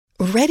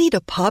Ready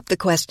to pop the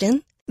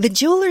question? The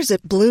jewelers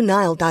at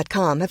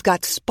BlueNile.com have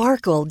got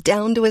sparkle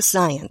down to a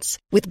science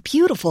with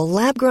beautiful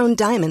lab-grown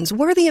diamonds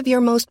worthy of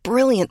your most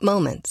brilliant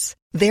moments.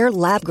 Their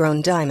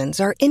lab-grown diamonds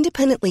are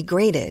independently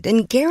graded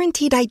and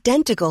guaranteed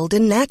identical to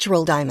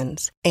natural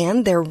diamonds,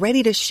 and they're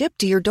ready to ship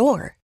to your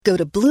door. Go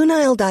to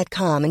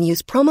BlueNile.com and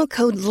use promo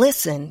code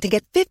LISTEN to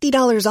get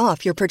 $50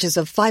 off your purchase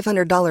of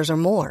 $500 or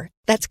more.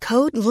 That's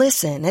code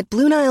LISTEN at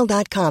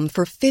BlueNile.com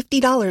for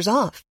 $50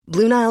 off.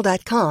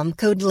 BlueNile.com,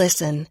 code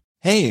LISTEN.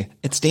 Hey,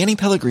 it's Danny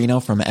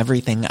Pellegrino from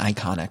Everything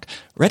Iconic.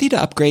 Ready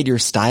to upgrade your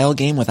style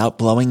game without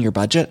blowing your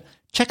budget?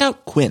 Check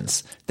out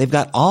Quince. They've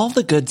got all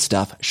the good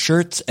stuff,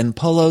 shirts and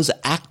polos,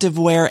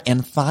 activewear,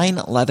 and fine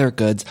leather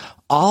goods,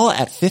 all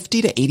at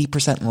 50 to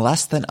 80%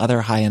 less than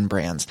other high-end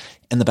brands.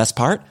 And the best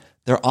part?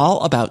 They're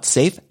all about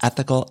safe,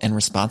 ethical, and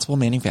responsible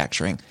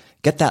manufacturing.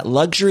 Get that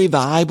luxury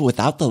vibe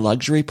without the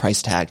luxury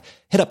price tag.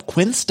 Hit up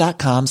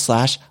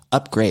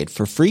quince.com/upgrade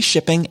for free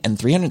shipping and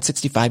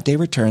 365-day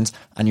returns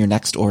on your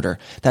next order.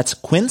 That's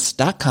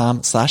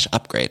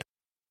quince.com/upgrade.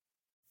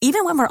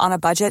 Even when we're on a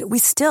budget, we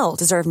still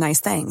deserve nice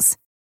things.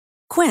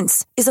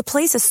 Quince is a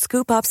place to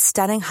scoop up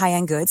stunning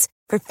high-end goods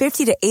for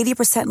 50 to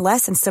 80%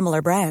 less than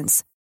similar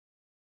brands.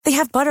 They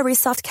have buttery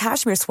soft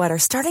cashmere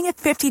sweaters starting at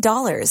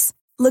 $50,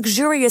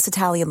 luxurious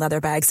Italian leather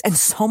bags, and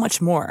so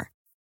much more.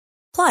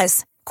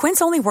 Plus,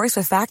 Quince only works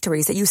with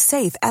factories that use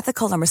safe,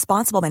 ethical, and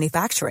responsible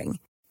manufacturing.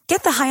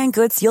 Get the high-end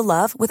goods you'll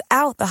love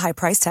without the high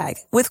price tag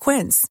with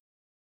Quince.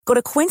 Go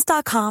to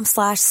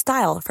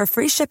quince.com/style for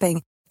free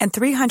shipping and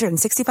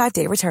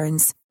 365-day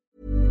returns.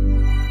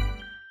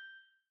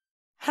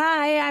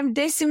 Hi, I'm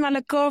Dessy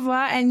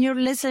Malakova, and you're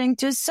listening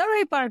to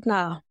Sorry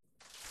Partner.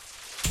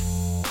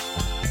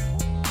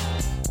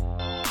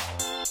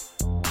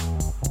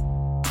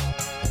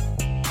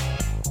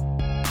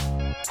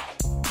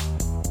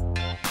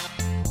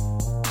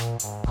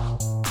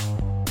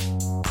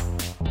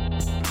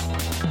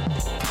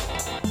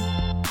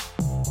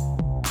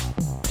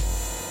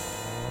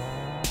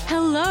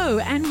 Hello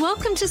and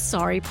welcome to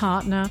Sorry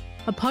Partner,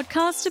 a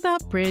podcast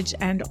about bridge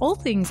and all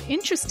things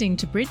interesting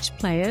to bridge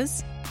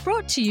players,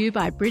 brought to you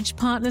by bridge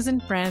partners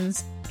and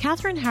friends,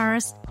 Catherine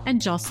Harris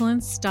and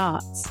Jocelyn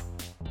Starts.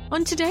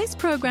 On today's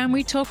program,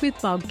 we talk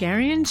with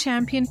Bulgarian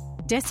champion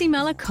Dessy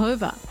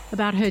Malakova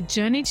about her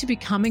journey to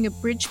becoming a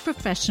bridge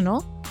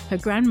professional. Her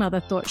grandmother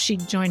thought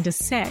she'd joined a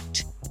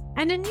sect,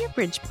 and a new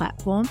bridge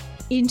platform,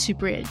 Into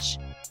Bridge.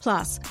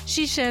 Plus,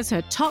 she shares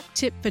her top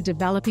tip for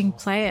developing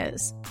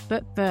players.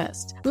 But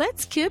first,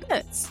 let's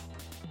kibitz.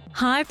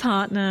 Hi,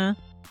 partner.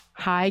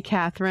 Hi,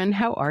 Catherine.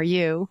 How are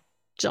you?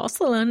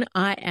 Jocelyn,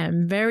 I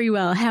am very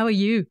well. How are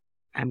you?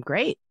 I'm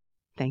great.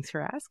 Thanks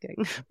for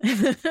asking.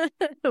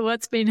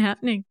 What's been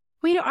happening?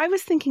 Well, I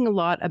was thinking a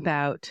lot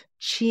about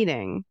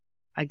cheating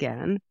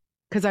again,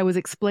 because I was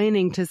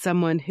explaining to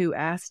someone who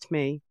asked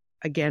me,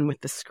 again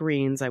with the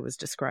screens I was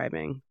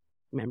describing,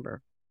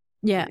 remember?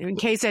 Yeah. In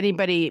case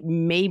anybody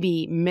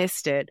maybe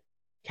missed it,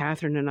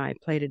 Catherine and I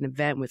played an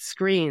event with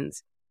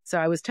screens. So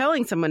I was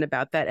telling someone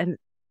about that, and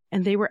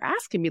they were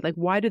asking me, like,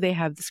 why do they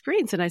have the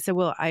screens? And I said,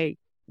 well, I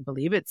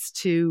believe it's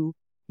to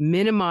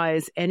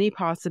minimize any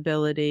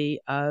possibility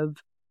of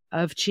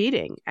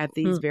cheating at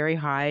these very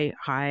high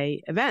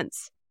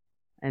events.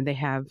 And they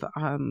have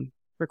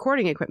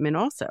recording equipment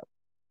also.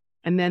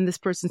 And then this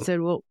person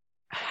said, well,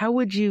 how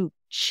would you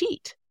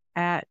cheat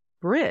at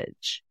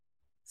bridge?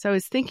 So I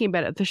was thinking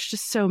about it. There's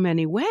just so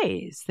many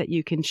ways that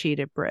you can cheat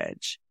at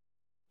bridge.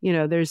 You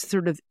know, there's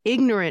sort of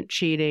ignorant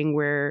cheating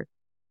where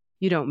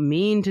you don't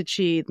mean to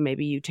cheat.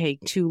 Maybe you take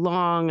too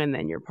long and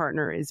then your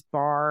partner is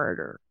barred.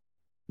 Or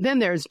then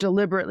there's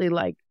deliberately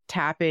like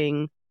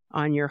tapping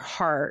on your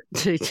heart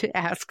to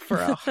ask for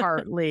a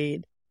heart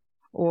lead,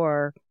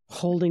 or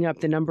holding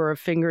up the number of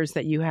fingers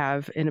that you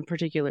have in a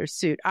particular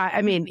suit.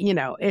 I mean, you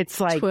know,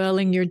 it's like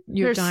twirling your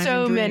there's diamond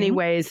so ring. many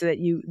ways that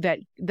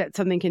that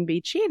something can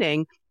be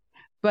cheating.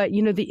 But,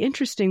 you know, the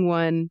interesting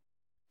one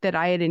that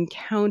I had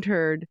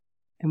encountered,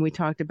 and we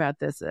talked about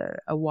this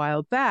a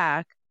while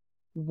back,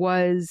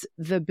 was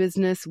the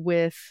business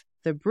with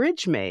the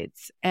bridge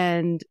mates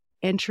and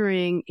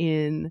entering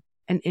in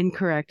an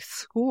incorrect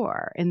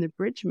score in the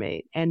bridge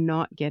mate and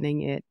not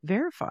getting it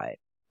verified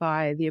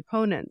by the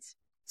opponents.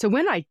 So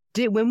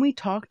when we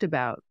talked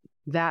about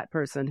that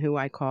person who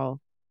I call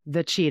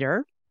the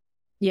cheater,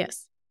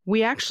 yes,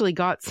 we actually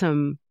got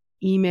some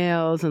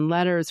emails and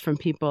letters from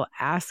people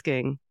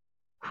asking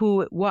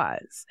who it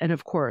was. And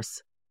of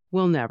course,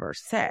 we'll never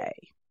say.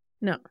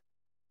 No.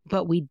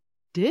 But we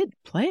did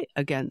play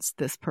against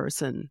this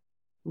person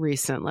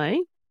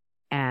recently.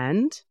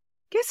 And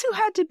guess who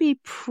had to be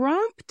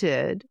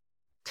prompted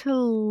to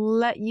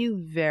let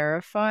you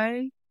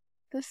verify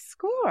the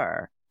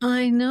score?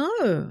 I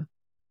know.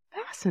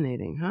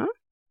 Fascinating, huh?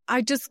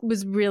 I just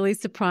was really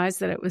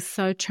surprised that it was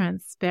so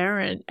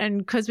transparent. And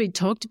because we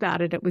talked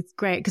about it, it was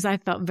great because I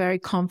felt very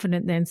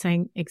confident then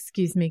saying,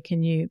 excuse me,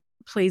 can you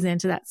please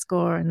enter that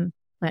score and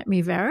let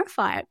me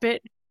verify it?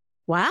 But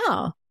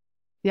wow.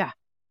 Yeah,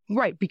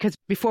 right. Because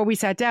before we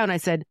sat down, I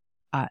said,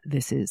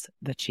 this is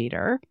the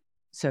cheater.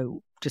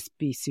 So just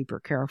be super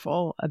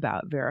careful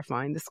about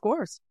verifying the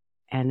scores.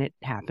 And it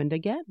happened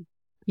again.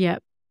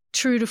 Yep.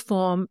 True to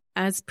form,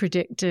 as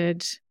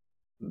predicted,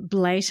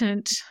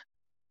 blatant.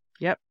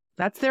 Yep.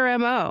 That's their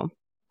MO,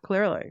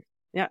 clearly.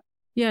 Yeah.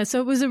 Yeah. So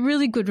it was a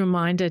really good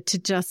reminder to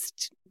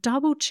just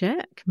double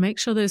check, make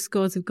sure those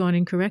scores have gone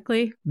in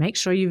correctly, make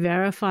sure you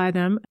verify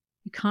them.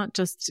 You can't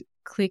just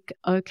click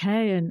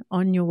OK and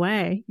on your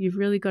way. You've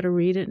really got to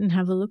read it and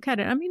have a look at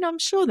it. I mean, I'm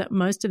sure that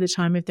most of the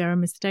time, if there are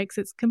mistakes,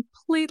 it's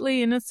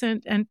completely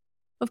innocent. And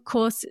of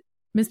course,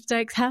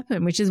 mistakes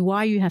happen, which is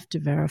why you have to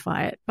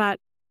verify it. But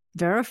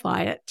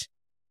verify it,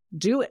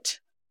 do it.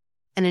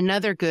 And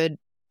another good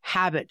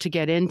habit to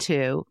get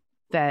into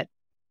that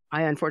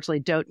I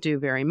unfortunately don't do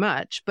very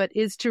much, but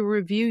is to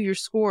review your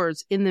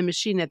scores in the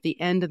machine at the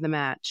end of the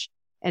match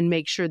and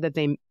make sure that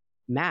they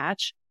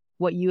match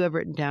what you have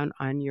written down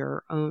on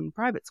your own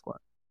private score.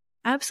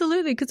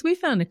 Absolutely, because we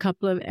found a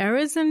couple of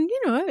errors and,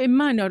 it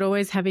might not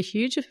always have a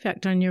huge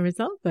effect on your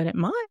result, but it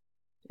might.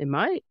 It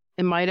might.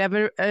 It might have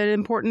an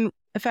important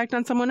effect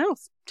on someone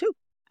else too.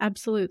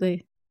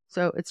 Absolutely.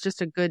 So it's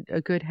just a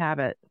good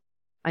habit.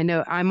 I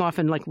know I'm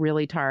often like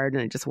really tired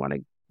and I just want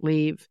to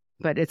leave,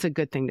 but it's a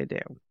good thing to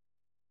do.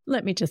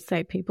 Let me just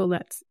say, people,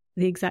 that's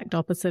the exact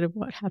opposite of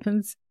what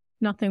happens.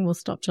 Nothing will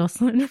stop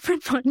Jocelyn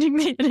from finding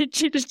the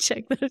energy to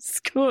check those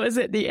scores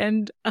at the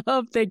end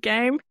of the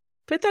game.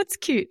 But that's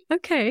cute.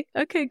 Okay,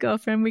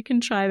 girlfriend, we can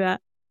try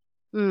that.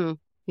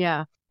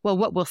 Yeah. Well,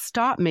 what will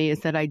stop me is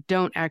that I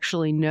don't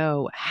actually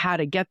know how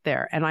to get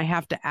there. And I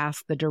have to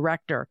ask the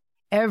director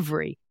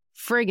every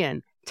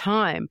friggin'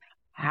 time,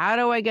 how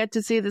do I get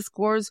to see the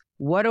scores?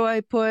 What do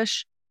I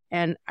push?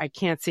 And I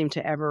can't seem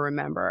to ever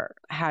remember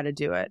how to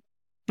do it.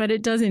 But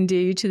it does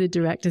endear you to the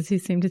directors who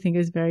seem to think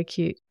it's very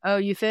cute. Oh,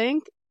 you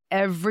think?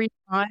 Every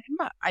time?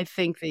 I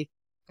think they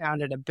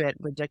found it a bit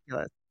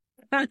ridiculous.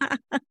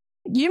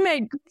 You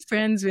made good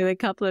friends with a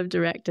couple of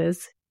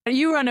directors.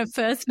 You were on a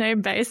first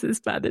name basis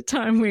by the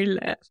time we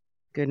left.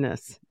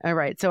 Goodness. All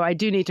right. So I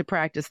do need to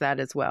practice that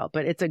as well,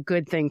 but it's a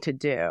good thing to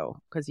do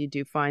because you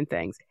do find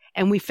things.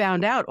 And we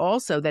found out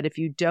also that if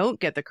you don't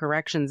get the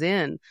corrections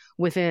in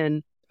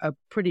within a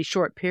pretty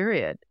short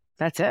period,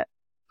 that's it.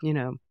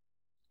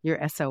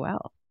 You're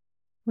SOL.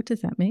 What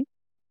does that mean?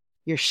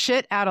 You're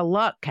shit out of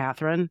luck,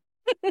 Catherine.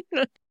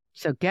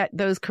 So get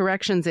those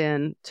corrections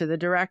in to the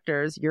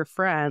directors, your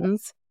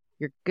friends,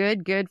 your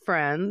good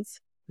friends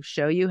who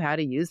show you how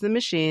to use the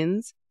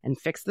machines and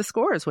fix the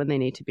scores when they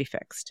need to be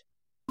fixed.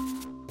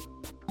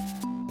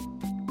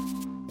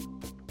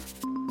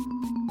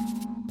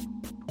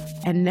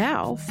 And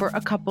now for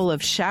a couple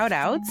of shout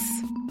outs.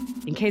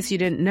 In case you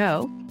didn't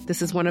know,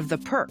 this is one of the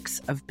perks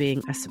of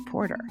being a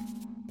supporter.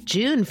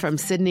 June from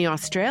Sydney,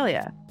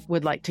 Australia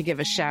would like to give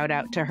a shout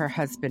out to her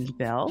husband,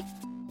 Bill,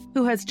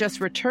 who has just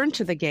returned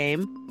to the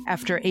game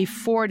after a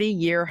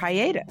 40-year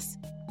hiatus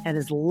and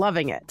is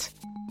loving it.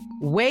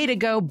 Way to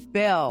go,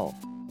 Bill.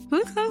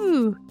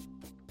 Woohoo!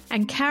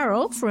 And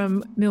Carol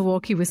from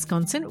Milwaukee,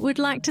 Wisconsin would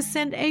like to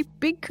send a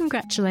big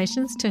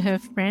congratulations to her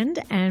friend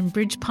and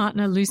bridge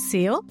partner,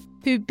 Lucille,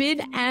 who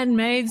bid and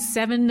made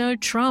 7-no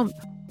trump.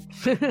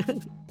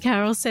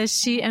 Carol says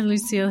she and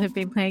Lucille have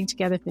been playing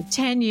together for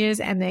 10 years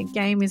and their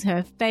game is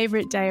her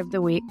favorite day of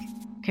the week.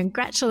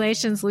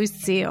 Congratulations,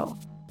 Lucille.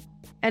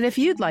 And if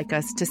you'd like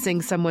us to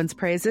sing someone's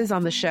praises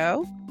on the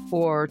show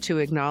or to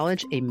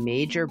acknowledge a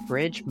major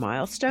bridge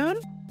milestone,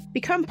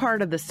 become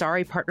part of the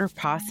Sorry Partner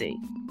Posse.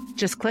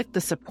 Just click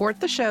the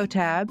Support the Show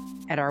tab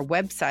at our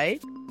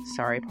website,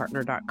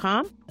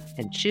 sorrypartner.com,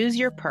 and choose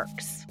your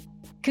perks.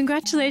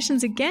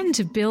 Congratulations again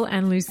to Bill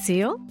and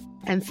Lucille.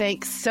 And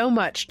thanks so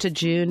much to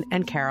June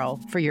and Carol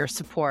for your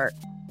support.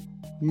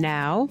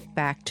 Now,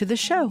 back to the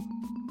show.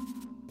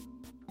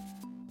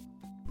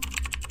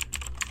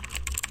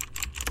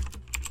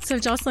 So,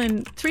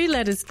 Jocelyn, 3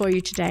 letters for you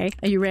today.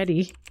 Are you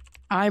ready?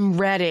 I'm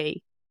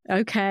ready.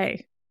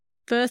 Okay.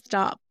 First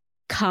up,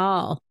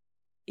 Carl.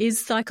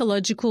 Is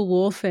psychological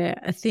warfare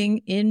a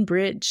thing in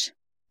bridge?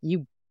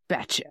 You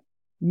betcha.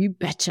 You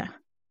betcha.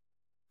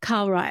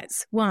 Carl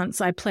writes,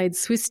 once I played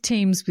Swiss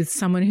teams with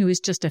someone who was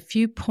just a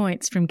few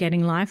points from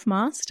getting Life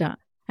Master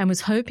and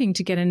was hoping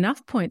to get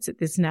enough points at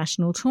this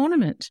national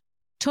tournament.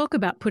 Talk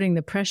about putting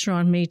the pressure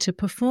on me to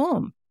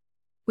perform.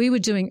 We were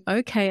doing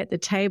okay at the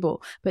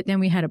table, but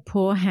then we had a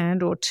poor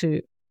hand or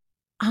two.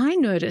 I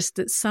noticed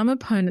that some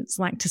opponents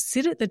like to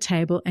sit at the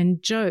table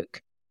and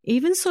joke,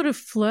 even sort of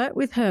flirt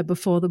with her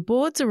before the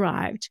boards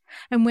arrived.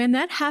 And when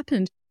that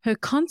happened, her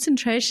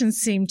concentration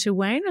seemed to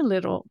wane a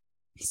little.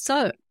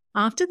 So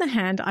after the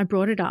hand, I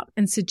brought it up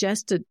and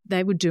suggested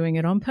they were doing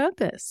it on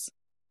purpose.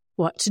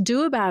 What to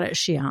do about it,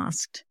 she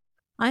asked.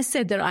 I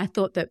said that I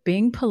thought that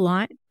being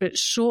polite but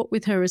short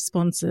with her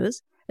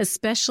responses,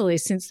 especially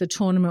since the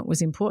tournament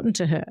was important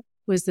to her,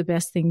 was the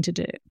best thing to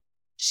do.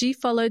 She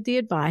followed the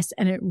advice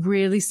and it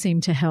really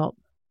seemed to help.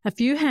 A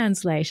few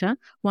hands later,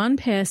 one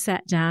pair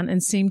sat down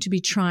and seemed to be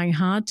trying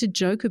hard to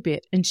joke a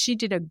bit, and she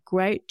did a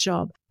great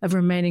job of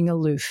remaining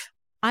aloof.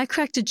 I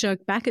cracked a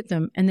joke back at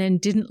them and then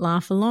didn't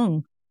laugh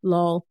along.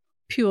 Lol.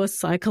 Pure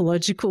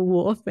psychological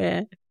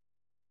warfare.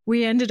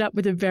 We ended up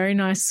with a very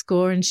nice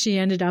score, and she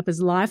ended up as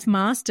life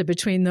master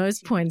between those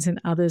points and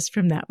others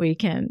from that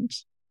weekend.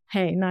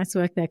 Hey, nice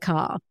work there,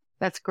 Carl.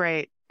 That's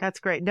great.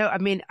 That's great. No, I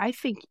mean, I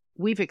think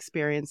we've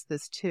experienced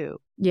this too.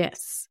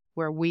 Yes.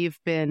 Where we've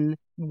been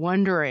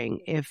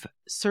wondering if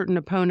certain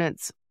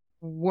opponents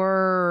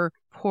were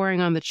pouring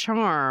on the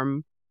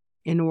charm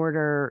in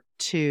order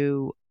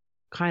to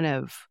kind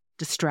of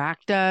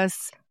distract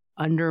us,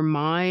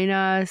 undermine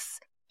us,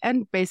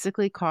 and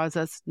basically cause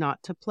us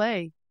not to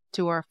play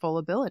to our full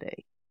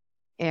ability.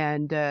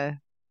 And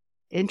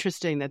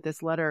interesting that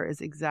this letter is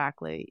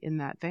exactly in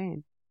that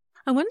vein.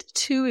 I wonder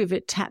too if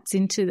it taps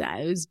into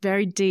that. It was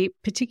very deep,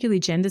 particularly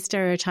gender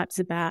stereotypes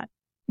about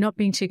not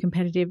being too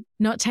competitive,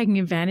 not taking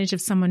advantage of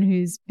someone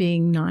who's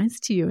being nice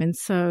to you. And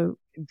so,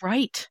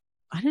 right.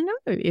 I don't know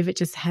if it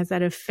just has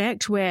that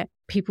effect where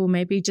people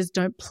maybe just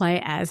don't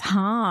play as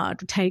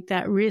hard, take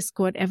that risk,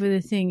 whatever the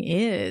thing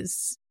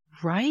is.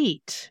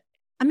 Right.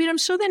 I mean, I'm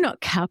sure they're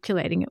not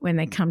calculating it when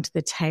they come to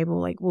the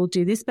table, like, we'll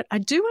do this, but I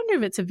do wonder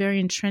if it's a very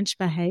entrenched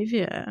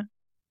behavior.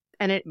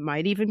 And it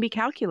might even be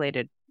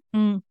calculated.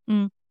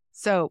 Mm-hmm.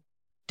 So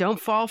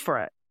don't fall for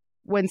it.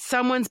 When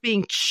someone's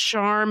being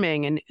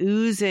charming and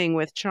oozing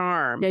with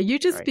charm. Yeah, you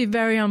just be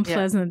very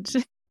unpleasant.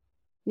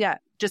 Yeah,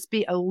 just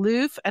be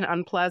aloof and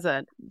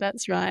unpleasant.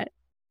 That's right.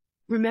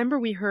 Remember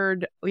we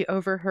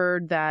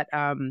overheard that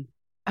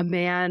a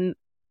man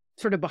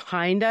sort of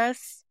behind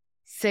us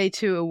say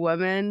to a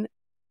woman,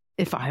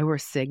 if I were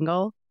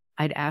single,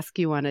 I'd ask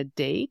you on a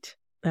date.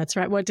 That's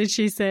right. What did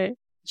she say?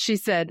 She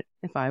said,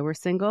 if I were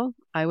single,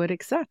 I would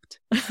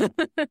accept.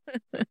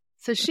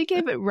 So she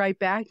gave it right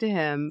back to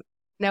him.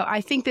 Now,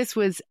 I think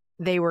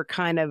they were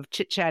kind of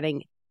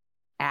chit-chatting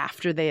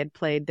after they had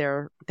played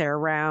their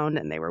round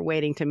and they were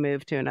waiting to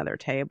move to another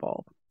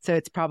table. So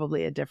it's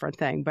probably a different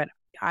thing. But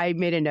I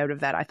made a note of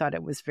that. I thought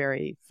it was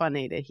very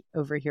funny to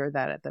overhear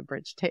that at the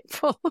bridge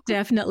table.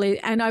 Definitely.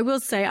 And I will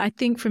say, I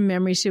think from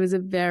memory, she was a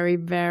very,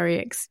 very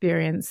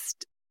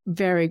experienced,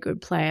 very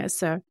good player.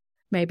 So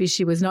maybe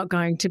she was not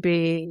going to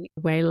be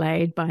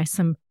waylaid by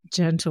some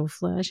gentle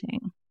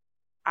flirting.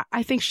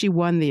 I think she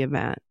won the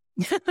event.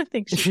 I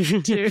think she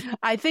did too.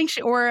 I think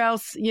or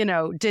else,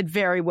 did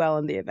very well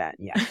in the event.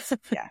 Yes.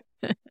 Yeah.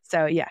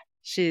 So yeah,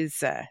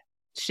 she's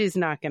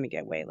not going to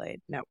get waylaid.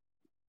 No.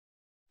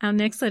 Our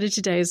next letter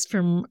today is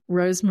from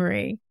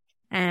Rosemary,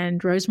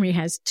 and Rosemary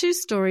has 2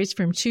 stories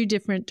from 2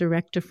 different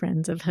director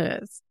friends of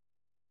hers.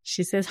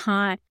 She says,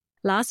 hi,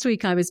 last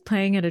week I was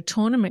playing at a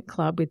tournament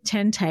club with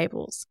 10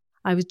 tables.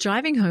 I was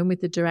driving home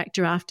with the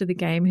director after the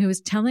game who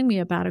was telling me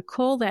about a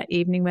call that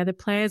evening where the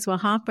players were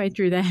halfway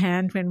through their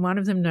hand when one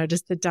of them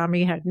noticed the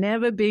dummy had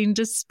never been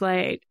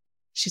displayed.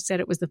 She said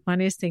it was the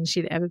funniest thing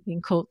she'd ever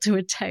been called to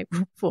a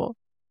table for.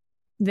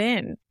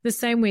 Then, the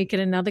same week at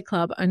another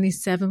club, only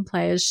 7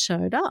 players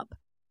showed up.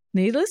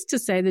 Needless to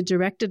say, the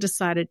director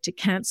decided to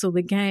cancel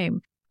the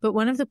game, but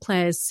one of the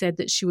players said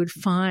that she would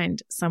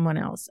find someone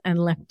else and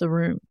left the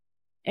room.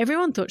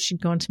 Everyone thought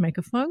she'd gone to make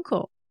a phone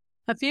call.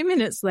 A few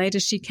minutes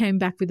later, she came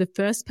back with the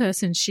first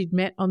person she'd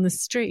met on the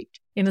street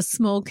in a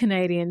small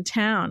Canadian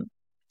town.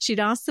 She'd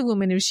asked the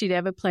woman if she'd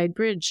ever played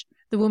bridge.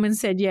 The woman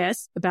said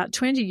yes, about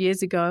 20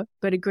 years ago,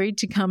 but agreed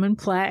to come and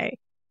play.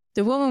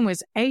 The woman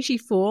was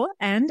 84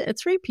 and at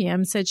 3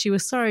 p.m. said she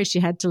was sorry she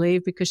had to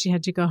leave because she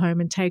had to go home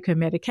and take her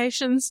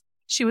medications.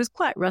 She was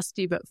quite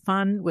rusty, but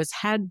fun was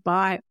had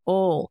by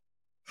all.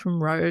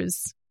 From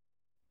Rose.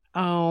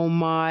 Oh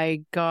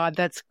my God,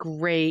 that's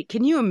great.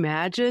 Can you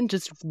imagine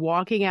just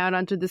walking out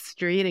onto the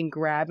street and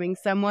grabbing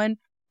someone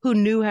who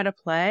knew how to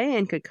play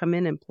and could come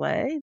in and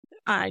play?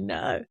 I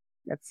know.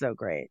 That's so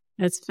great.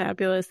 That's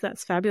fabulous.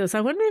 That's fabulous.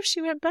 I wonder if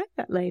she went back,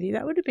 that lady.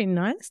 That would have been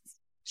nice.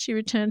 She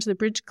returned to the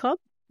bridge club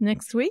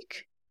next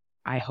week.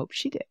 I hope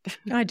she did.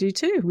 I do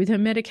too, with her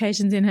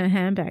medications in her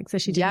handbag so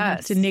she didn't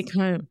have to nick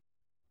home.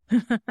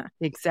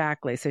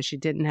 Exactly. So she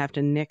didn't have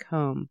to nick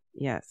home.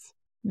 Yes.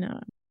 No.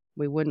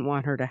 We wouldn't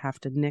want her to have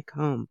to nick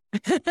home.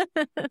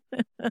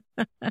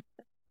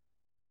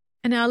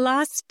 And our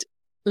last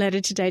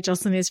letter today,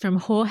 Jocelyn, is from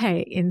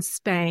Jorge in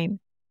Spain.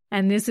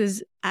 And this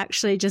is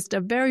actually just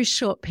a very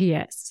short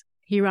PS.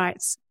 He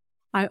writes,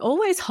 I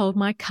always hold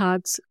my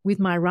cards with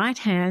my right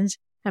hand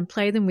and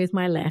play them with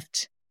my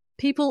left.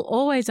 People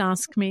always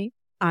ask me,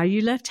 are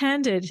you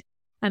left-handed?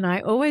 And I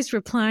always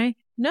reply,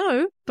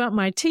 no, but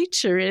my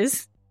teacher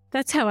is.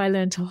 That's how I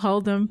learned to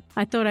hold them.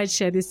 I thought I'd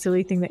share this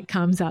silly thing that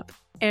comes up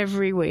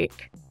every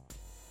week.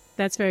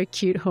 That's very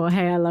cute,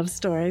 Jorge. I love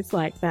stories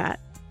like that.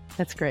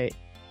 That's great.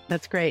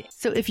 That's great.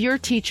 So if your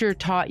teacher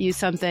taught you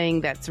something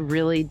that's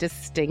really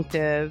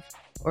distinctive,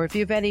 or if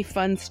you have any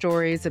fun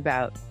stories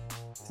about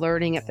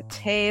flirting at the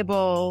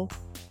table,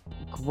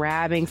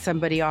 grabbing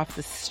somebody off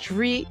the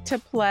street to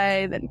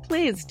play, then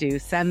please do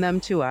send them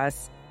to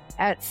us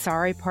at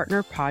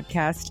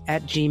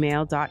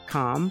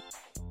sorrypartnerpodcast@gmail.com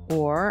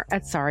or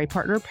at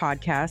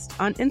sorrypartnerpodcast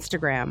on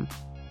Instagram,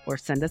 or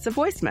send us a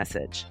voice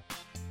message.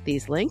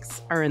 These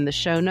links are in the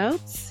show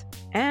notes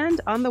and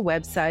on the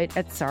website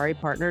at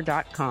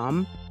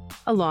sorrypartner.com,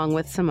 along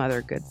with some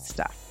other good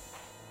stuff.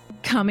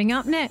 Coming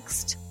up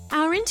next,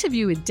 Our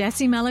interview with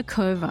Dessy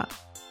Malakova.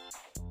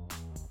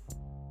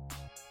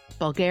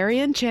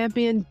 Bulgarian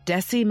champion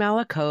Dessy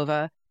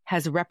Malakova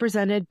has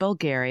represented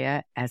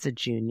Bulgaria as a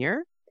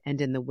junior and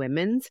in the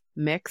women's,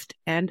 mixed,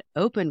 and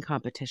open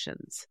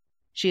competitions.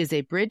 She is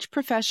a bridge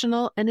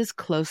professional and is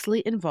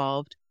closely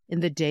involved in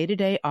the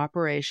day-to-day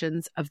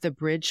operations of the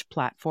bridge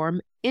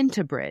platform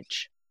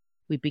IntoBridge.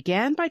 We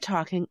began by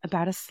talking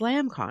about a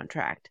slam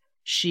contract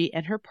she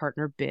and her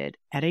partner bid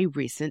at a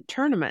recent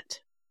tournament.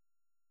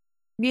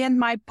 Me and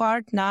my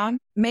partner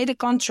made a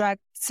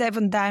contract,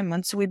 7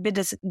 diamonds. We bid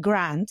a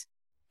grand.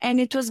 And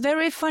it was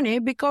very funny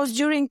because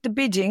during the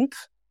bidding,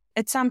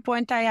 at some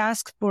point I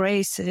asked for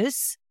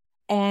aces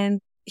and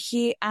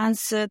he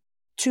answered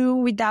 2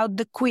 without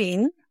the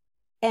queen.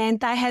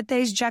 And I had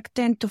ace jack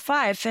 10 to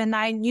 5 and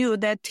I knew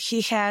that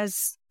he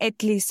has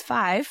at least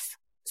 5.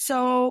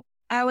 So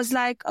I was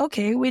like,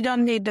 okay, we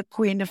don't need the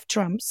queen of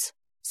trumps.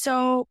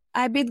 So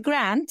I bid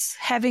grand,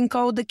 having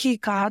all the key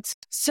cards.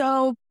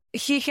 So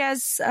he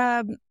has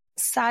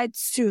side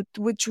suit,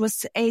 which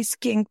was ace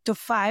king to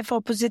 5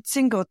 opposite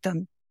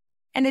singleton.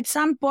 And at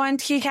some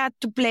point he had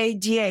to play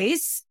the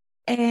ace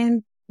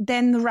and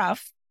then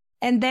rough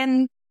and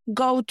then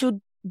go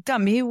to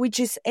dummy, which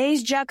is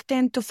ace jack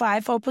 10 to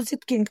 5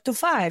 opposite king to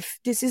 5.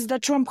 This is the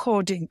trump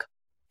holding.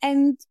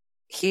 And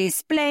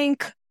he's playing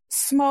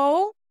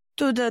small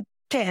to the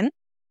 10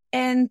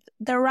 and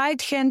the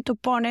right hand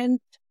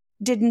opponent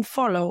didn't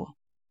follow.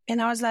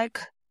 And I was like,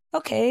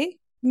 okay,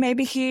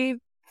 maybe he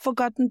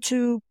forgotten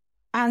to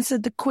answer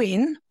the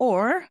queen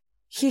or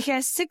he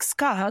has 6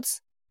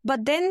 cards,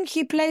 but then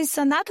he plays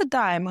another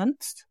diamond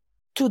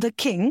to the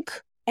king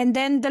and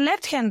then the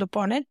left hand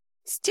opponent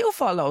still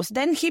follows.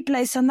 Then he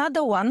plays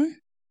another one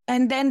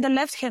and then the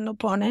left hand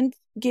opponent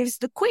gives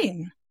the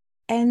queen.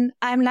 And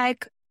I'm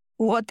like,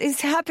 what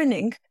is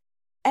happening?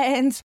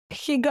 And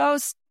he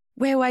goes,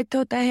 well, I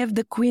thought I have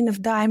the queen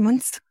of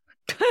diamonds.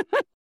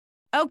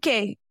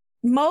 Okay,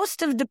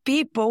 most of the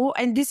people,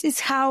 and this is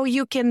how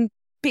you can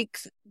pick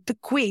the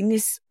queen,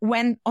 is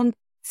when on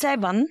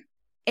 7,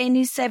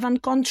 any 7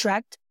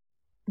 contract,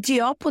 the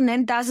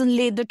opponent doesn't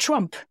lead the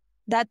trump.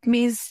 That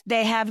means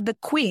they have the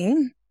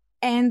queen,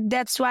 and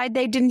that's why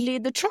they didn't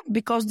lead the trump,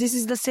 because this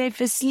is the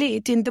safest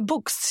lead in the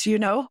books, you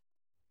know.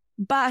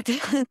 But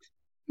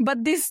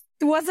this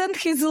wasn't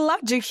his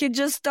logic. He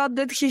just thought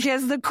that he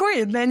has the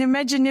queen. And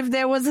imagine if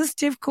there was a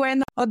stiff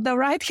queen on the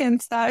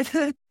right-hand side.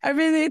 I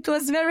mean, it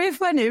was very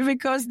funny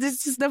because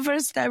this is the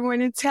first time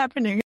when it's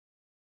happening.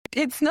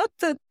 It's not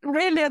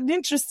really an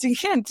interesting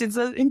hint. It's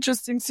an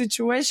interesting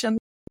situation.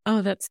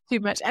 Oh, that's too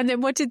much. And then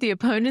what did the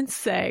opponents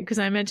say? Because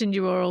I imagine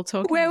you were all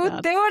talking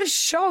about. They were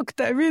shocked.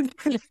 I mean,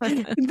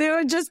 they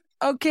were just,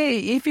 okay,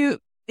 if you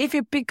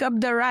pick up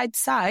the right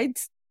side,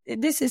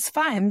 this is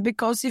fine,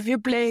 because if you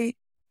play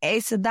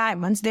ace of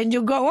diamonds, then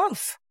you go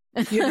off,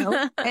 you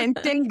know. And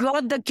thank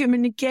God the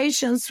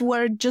communications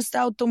were just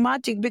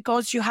automatic,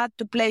 because you had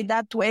to play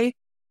that way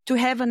to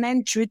have an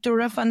entry to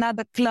rough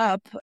another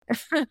club.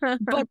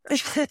 But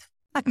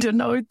I don't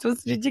know, it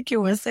was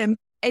ridiculous. And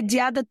at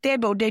the other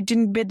table, they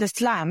didn't bid the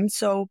slam.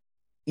 So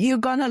you're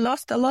gonna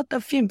lost a lot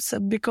of films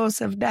because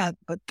of that.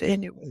 But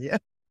anyway, yeah,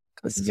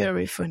 it was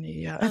very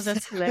funny. Yeah. Oh,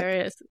 that's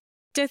hilarious.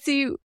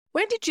 Dessy,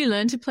 when did you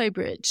learn to play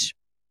bridge?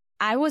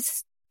 I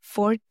was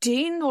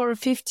 14 or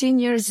 15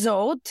 years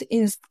old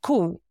in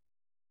school,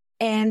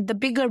 and the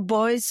bigger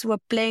boys were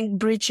playing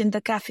bridge in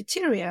the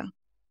cafeteria,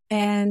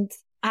 and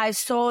I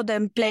saw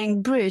them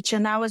playing bridge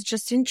and I was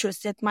just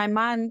interested. My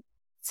mind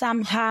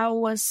somehow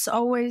was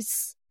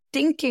always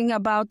thinking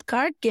about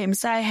card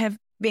games. I have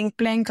been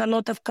playing a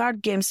lot of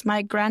card games.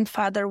 My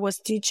grandfather was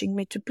teaching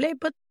me to play,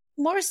 but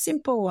more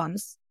simple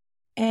ones.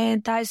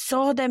 And I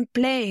saw them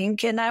playing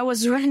and I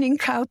was running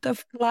out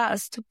of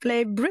class to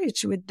play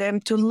bridge with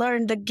them, to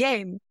learn the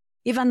game.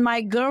 Even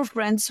my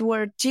girlfriends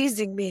were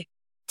teasing me.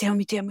 Tell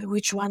me,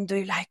 which one do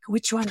you like?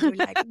 Which one do you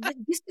like?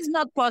 This is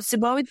not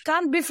possible. It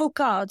can't be for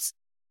cards.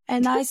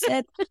 And I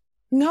said,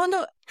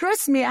 no,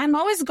 trust me. I'm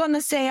always going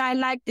to say I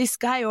like this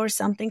guy or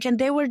something. And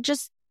they were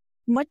just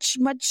much,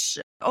 much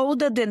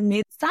older than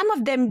me. Some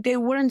of them, they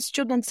weren't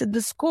students at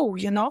the school,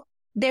 you know.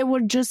 They were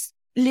just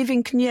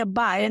living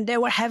nearby and they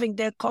were having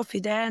their coffee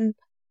there and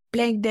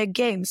playing their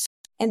games.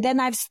 And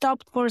then I've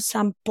stopped for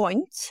some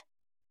points.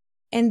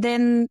 And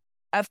then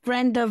a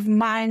friend of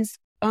mine's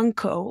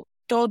uncle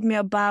told me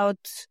about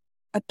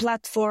a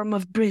platform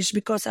of bridge,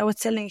 because I was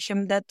telling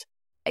him that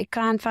I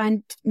can't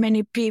find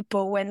many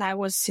people when I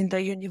was in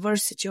the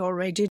university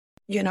already,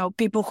 you know,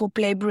 people who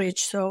play bridge.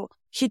 So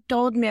he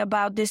told me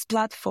about this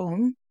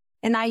platform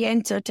and I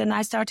entered and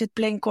I started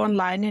playing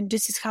online. And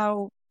this is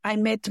how I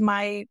met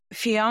my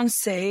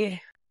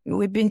fiance.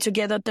 We've been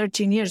together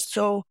 13 years.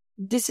 So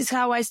this is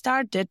how I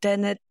started.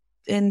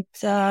 And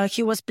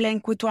he was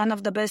playing with one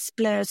of the best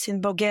players in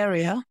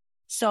Bulgaria.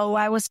 So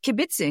I was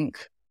kibitzing.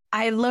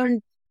 I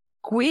learned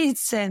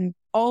quiz and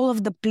all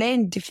of the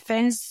playing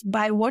defense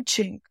by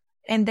watching.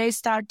 And they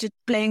started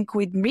playing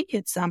with me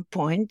at some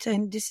point.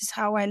 And this is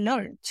how I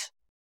learned.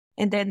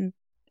 And then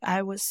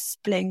I was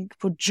playing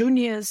for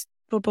juniors,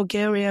 for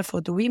Bulgaria, for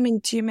the women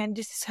team. And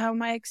this is how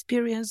my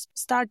experience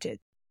started.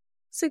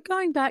 So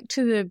going back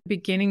to the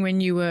beginning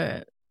when you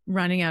were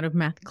running out of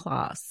math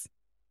class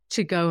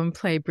to go and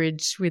play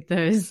bridge with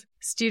those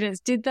students,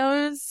 did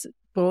those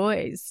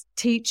boys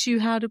teach you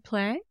how to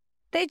play?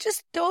 They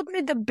just taught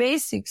me the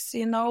basics,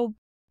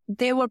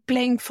 They were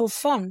playing for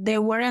fun. They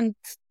weren't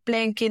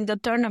playing in the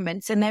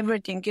tournaments and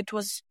everything. It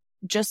was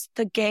just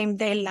the game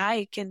they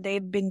like and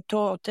they've been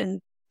taught.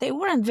 And they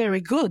weren't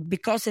very good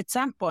because at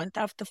some point,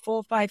 after 4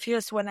 or 5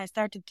 years, when I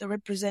started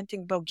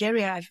representing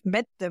Bulgaria, I've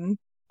met them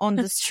on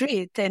the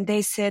street and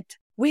they said,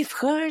 we've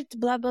heard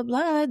blah, blah,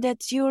 blah,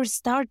 that you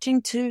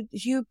started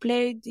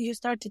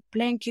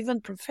playing even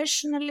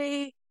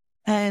professionally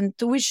and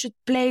we should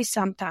play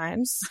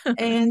sometimes.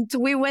 And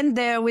we went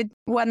there with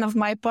one of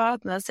my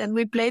partners and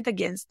we played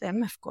against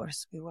them. Of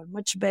course, we were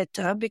much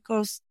better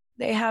because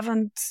they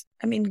haven't,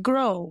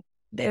 grow.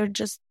 They're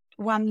just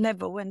one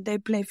level and they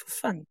play for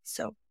fun.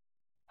 So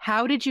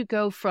how did you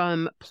go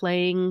from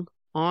playing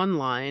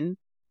online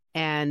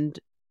and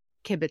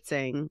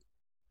kibitzing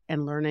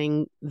and learning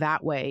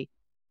that way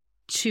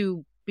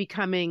to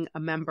becoming a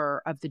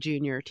member of the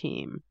junior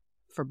team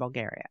for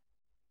Bulgaria?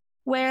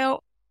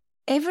 Well,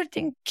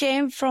 everything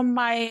came from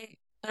my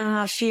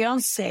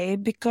fiance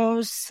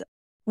because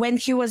when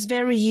he was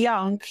very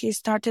young, he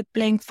started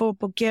playing for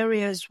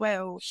Bulgaria as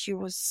well. He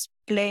was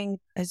playing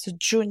as a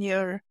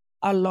junior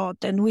a lot,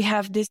 and we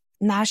have this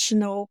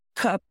national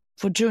cup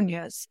for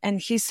juniors. And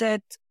he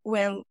said,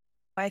 well,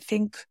 I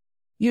think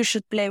you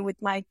should play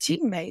with my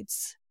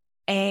teammates.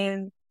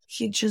 And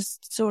he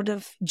just sort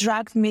of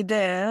dragged me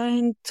there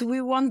and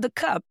we won the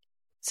cup.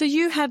 So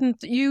you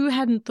hadn't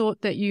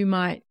thought that you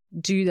might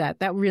do that.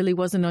 That really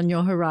wasn't on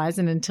your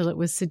horizon until it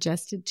was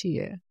suggested to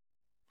you.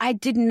 I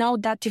didn't know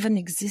that even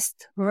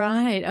exists.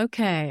 Right.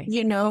 Okay.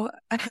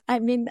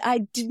 I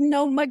didn't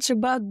know much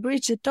about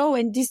bridge at all.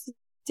 And this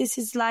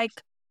is like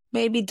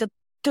maybe the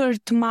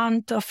 3rd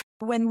month of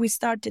when we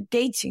started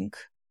dating.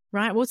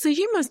 Right. Well, so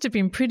you must have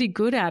been pretty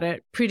good at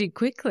it pretty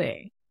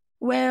quickly.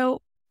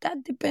 Well,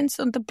 that depends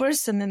on the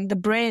person and the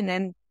brain.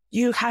 And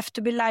you have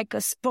to be like a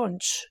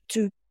sponge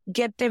to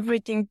get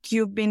everything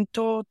you've been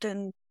taught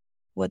and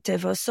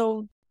whatever.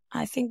 So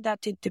I think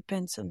that it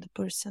depends on the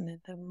person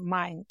and the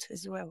mind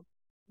as well.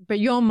 But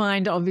your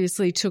mind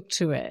obviously took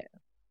to it.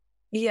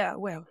 Yeah,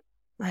 well,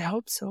 I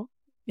hope so.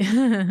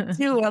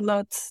 Still a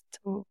lot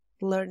to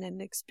learn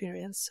and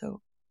experience.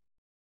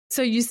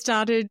 So you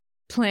started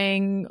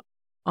playing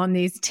on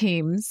these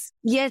teams?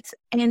 Yes.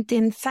 And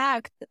in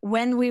fact,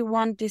 when we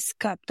won this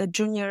cup, the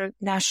Junior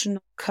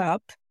National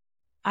Cup,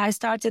 I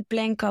started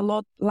playing a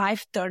lot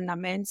live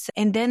tournaments.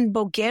 And then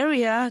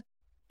Bulgaria,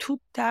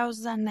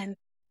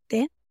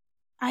 2010,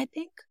 I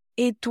think,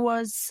 it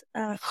was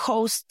a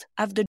host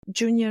of the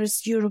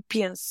Juniors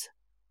Europeans.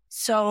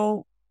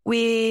 So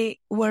we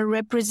were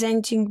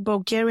representing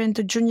Bulgaria in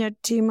the junior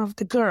team of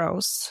the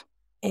girls.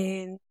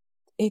 And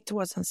it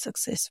wasn't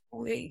successful.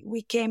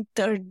 We came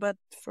 3rd, but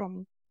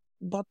from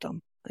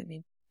bottom.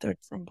 3rd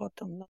from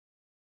bottom.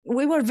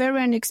 We were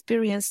very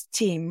inexperienced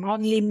team.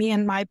 Only me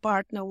and my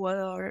partner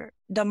were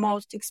the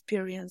most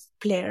experienced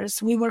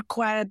players. We were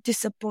quite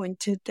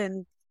disappointed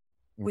and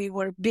we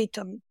were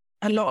beaten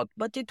a lot,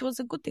 but it was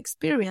a good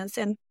experience.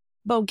 And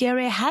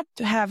Bulgaria had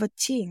to have a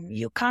team.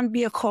 You can't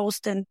be a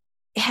host and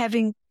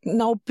having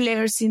no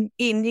players in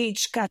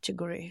each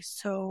category.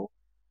 So,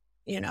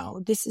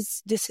 this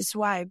is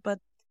why. But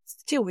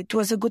still, it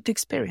was a good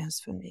experience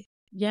for me.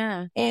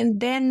 Yeah. And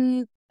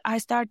then I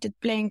started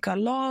playing a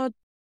lot.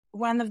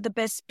 One of the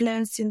best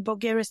players in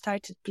Bulgaria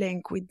started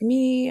playing with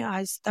me.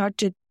 I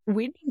started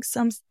winning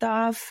some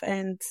stuff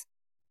and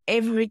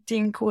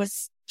everything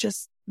was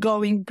just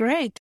going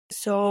great.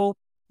 So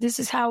this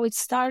is how it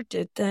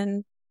started.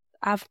 And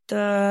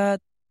after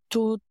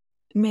 2,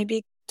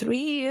 maybe 3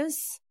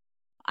 years,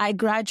 I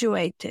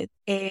graduated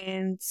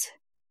and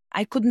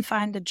I couldn't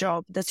find a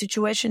job. The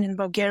situation in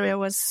Bulgaria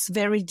was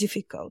very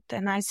difficult.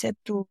 And I said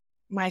to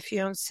my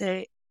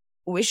fiance,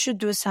 we should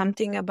do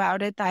something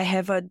about it. I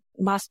have a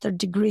master's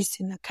degree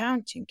in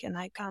accounting and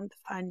I can't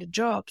find a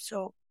job.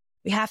 So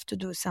we have to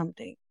do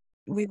something.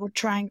 We were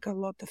trying a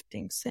lot of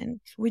things and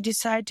we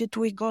decided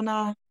we're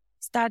gonna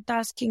start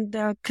asking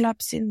the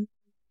clubs in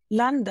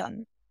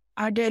London,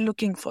 are they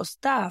looking for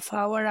staff?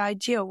 Our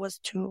idea was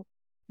to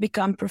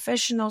become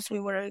professionals. We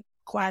were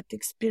quite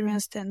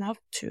experienced enough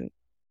to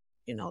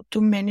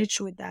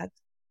manage with that.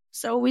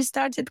 So we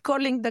started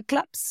calling the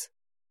clubs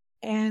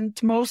and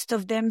most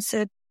of them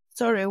said,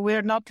 sorry,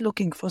 we're not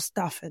looking for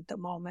staff at the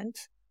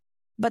moment.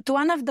 But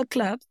one of the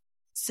clubs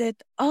said,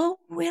 oh,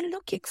 we're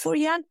looking for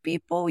young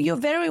people. You're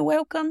very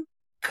welcome.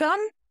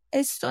 Come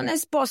as soon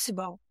as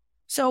possible.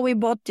 So we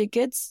bought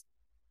tickets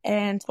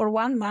and for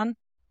 1 month,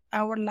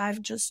 our life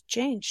just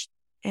changed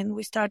and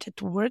we started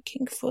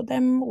working for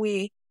them.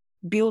 We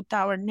built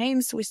our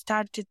names. We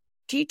started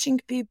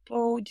teaching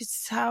people. This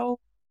is how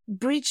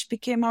bridge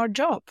became our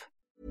job.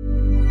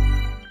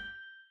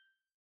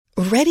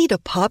 Ready to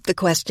pop the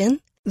question?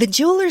 The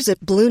jewelers at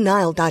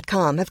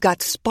BlueNile.com have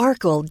got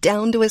sparkle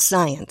down to a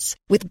science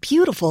with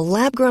beautiful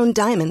lab-grown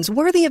diamonds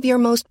worthy of your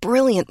most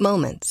brilliant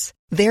moments.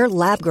 Their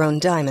lab-grown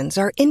diamonds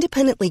are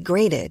independently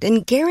graded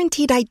and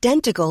guaranteed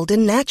identical to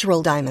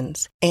natural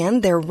diamonds,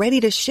 and they're ready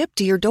to ship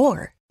to your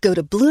door. Go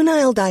to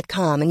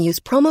BlueNile.com and use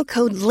promo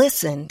code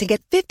LISTEN to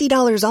get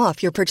 $50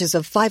 off your purchase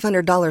of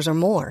 $500 or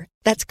more.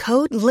 That's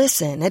code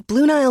LISTEN at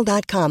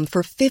BlueNile.com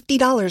for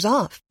 $50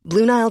 off.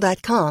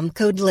 BlueNile.com,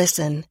 code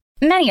LISTEN.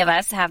 Many of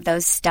us have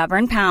those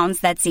stubborn pounds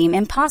that seem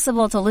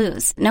impossible to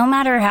lose, no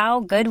matter how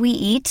good we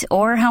eat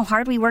or how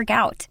hard we work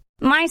out.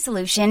 My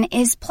solution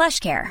is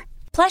PlushCare.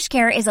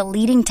 PlushCare is a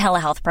leading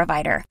telehealth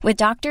provider with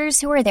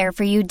doctors who are there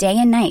for you day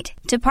and night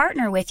to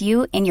partner with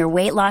you in your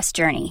weight loss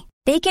journey.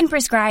 They can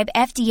prescribe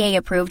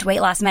FDA-approved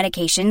weight loss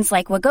medications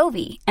like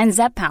Wegovy and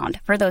Zepbound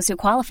for those who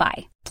qualify.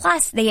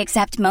 Plus, they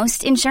accept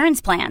most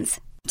insurance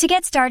plans. To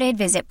get started,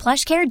 visit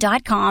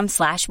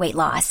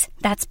plushcare.com/weightloss.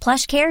 That's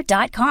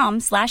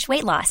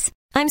plushcare.com/weightloss.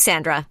 I'm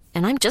Sandra,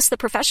 and I'm just the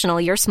professional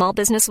your small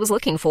business was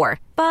looking for.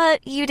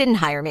 But you didn't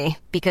hire me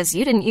because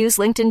you didn't use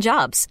LinkedIn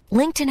Jobs.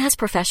 LinkedIn has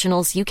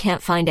professionals you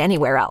can't find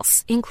anywhere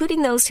else,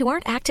 including those who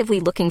aren't actively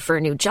looking for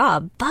a new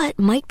job, but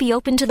might be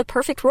open to the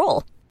perfect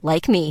role,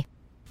 like me.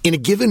 In a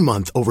given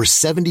month, over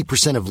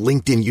 70% of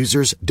LinkedIn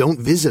users don't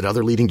visit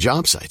other leading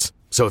job sites.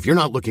 So if you're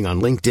not looking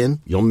on LinkedIn,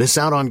 you'll miss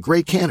out on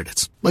great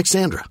candidates like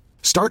Sandra.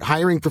 Start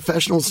hiring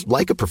professionals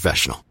like a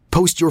professional.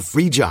 Post your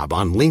free job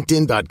on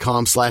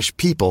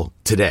linkedin.com/people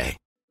today.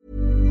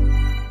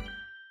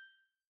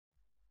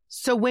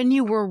 So when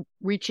you were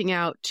reaching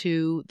out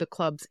to the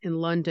clubs in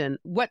London,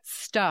 what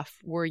stuff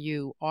were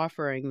you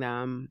offering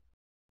them?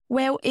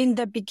 Well, in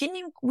the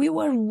beginning, we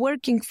were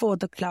working for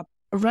the club,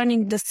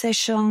 running the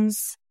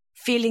sessions,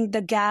 filling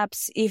the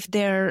gaps if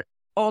they're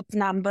odd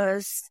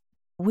numbers.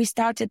 We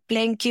started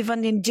playing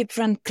even in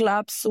different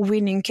clubs,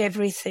 winning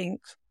everything.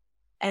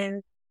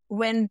 And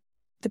when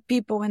the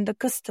people and the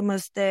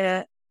customers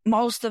there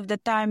most of the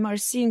time are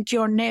seeing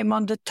your name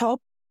on the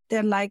top,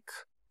 they're like,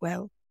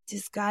 well,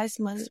 these guys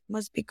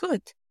must be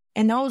good.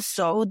 And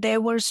also they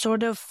were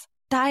sort of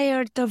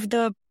tired of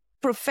the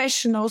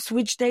professionals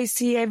which they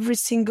see every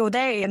single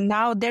day. And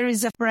now there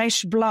is a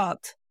fresh blood.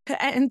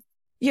 And,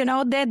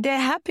 they're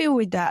happy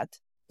with that.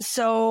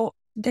 So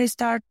they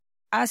start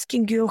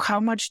asking you, how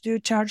much do you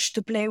charge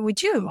to play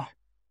with you?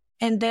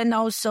 And then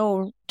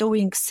also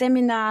doing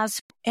seminars.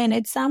 And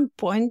at some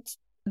point,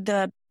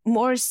 the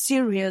more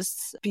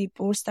serious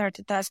people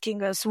started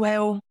asking us,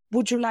 well,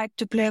 would you like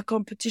to play a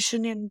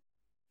competition in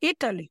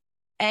Italy?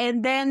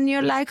 And then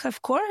you're like,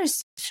 of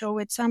course. So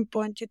at some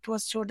point, it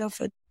was sort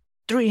of a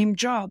dream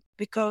job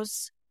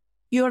because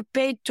you're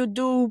paid to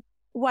do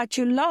what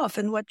you love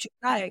and what you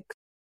like.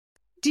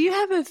 Do you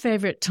have a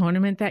favorite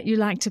tournament that you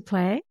like to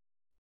play?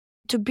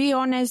 To be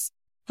honest,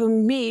 for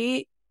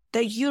me,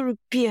 the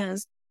European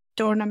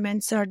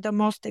tournaments are the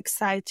most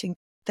exciting.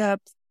 The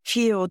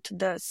field,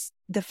 the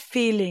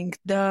feeling,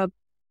 the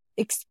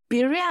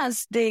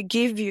experience they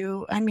give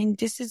you. I mean,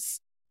 this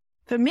is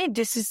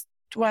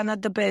one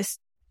of the best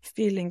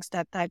feelings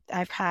that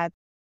I've had.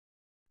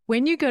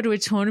 When you go to a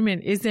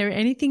tournament, is there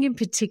anything in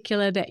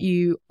particular that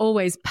you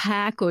always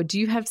pack, or do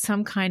you have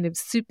some kind of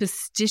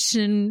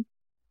superstition?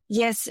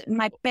 Yes,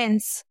 my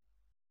pens.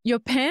 Your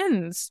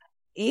pens?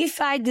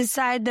 If I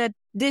decide that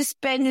this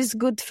pen is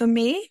good for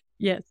me,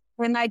 yes,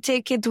 when I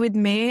take it with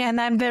me, and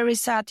I'm very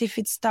sad if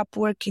it stopped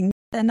working.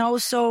 And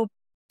also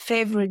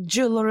favorite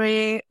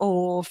jewelry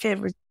or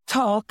favorite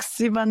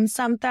talks even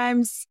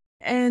sometimes.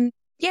 And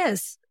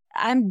yes,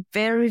 I'm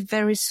very,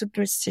 very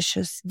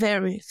superstitious.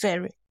 Very,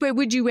 very. But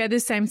would you wear the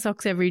same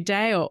socks every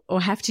day or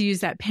have to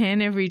use that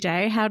pen every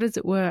day? How does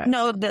it work?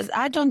 No,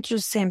 I don't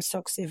use same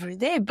socks every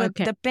day, but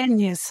the pen,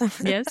 yes.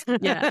 Yes?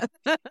 Yeah.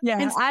 Yeah.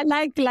 And I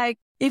like,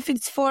 if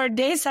it's 4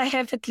 days, I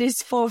have at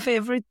least 4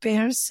 favorite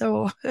pairs.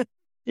 So,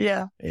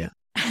 yeah.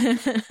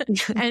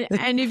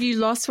 And if you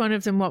lost one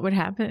of them, what would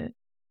happen?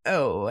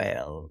 Oh,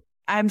 well,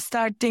 I'm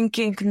start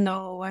thinking,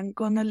 no, I'm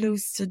going to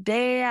lose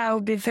today.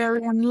 I'll be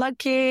very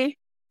unlucky.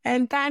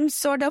 And I'm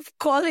sort of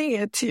calling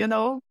it,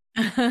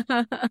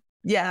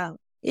 Yeah.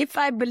 If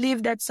I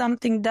believe that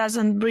something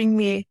doesn't bring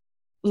me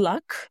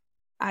luck,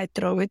 I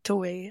throw it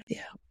away.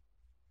 Yeah.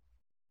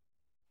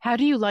 How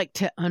do you like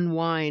to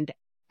unwind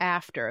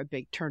after a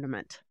big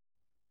tournament?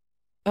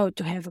 Oh,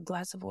 to have a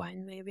glass of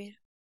wine, maybe,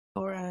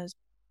 or a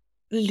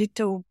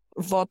little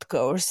vodka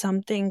or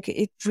something.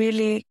 It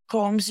really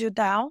calms you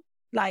down.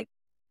 Like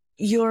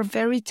you're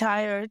very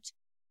tired.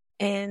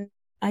 And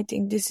I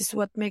think this is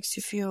what makes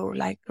you feel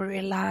like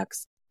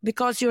relaxed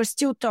because you're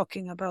still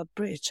talking about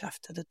bridge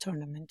after the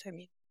tournament. I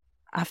mean,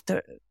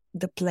 after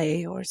the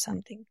play or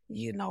something,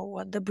 you know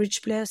what the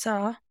bridge players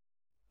are?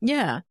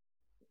 Yeah.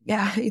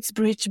 Yeah. It's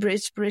bridge.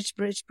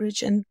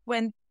 And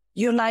when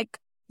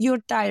you're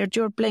tired,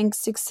 you're playing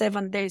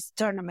 6-7 days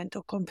tournament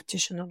or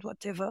competition or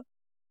whatever.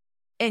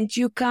 And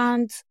you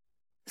can't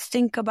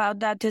think about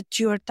that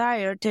you're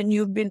tired and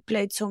you've been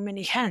played so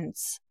many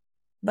hands.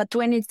 But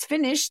when it's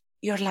finished,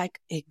 you're like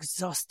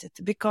exhausted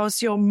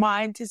because your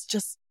mind is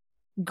just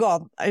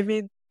gone. I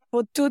mean,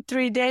 for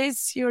 2-3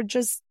 days, you're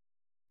just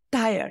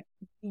tired.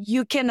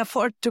 You can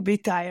afford to be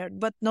tired,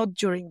 but not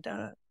during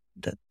the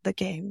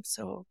game.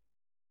 So,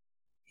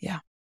 yeah.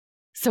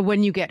 So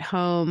when you get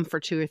home for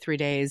 2 or 3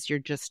 days, you're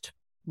just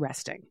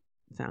resting,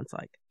 sounds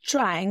like.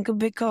 Trying,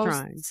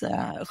 because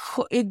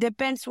it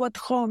depends what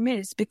home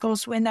is.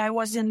 Because when I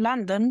was in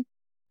London,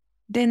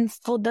 then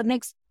for the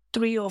next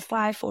 3 or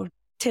 5 or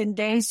 10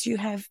 days, you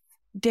have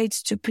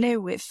dates to play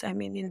with. I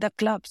mean, in the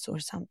clubs or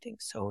something.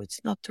 So it's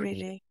not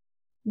really,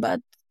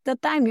 but the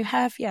time you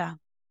have,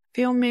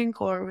 filming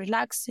or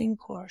relaxing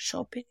or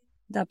shopping,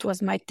 that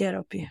was my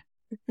therapy.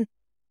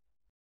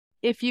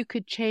 If you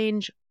could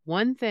change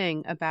one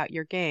thing about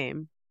your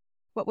game,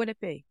 what would it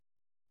be?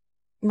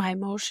 My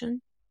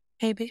emotion,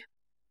 maybe.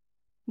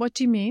 What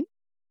do you mean?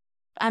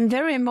 I'm a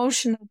very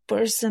emotional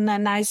person,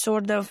 and I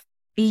sort of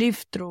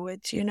live through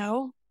it,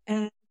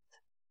 and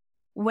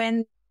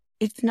when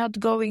it's not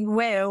going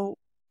well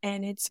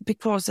and it's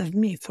because of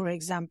me, for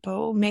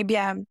example, maybe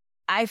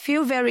I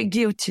feel very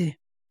guilty,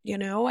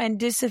 and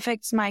this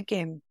affects my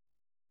game.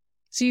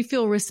 So you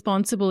feel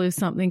responsible if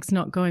something's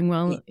not going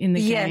well in the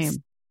game? Yes.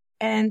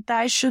 And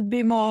I should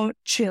be more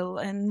chill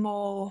and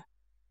more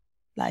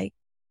like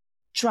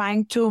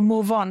trying to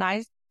move on.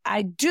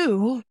 I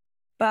do,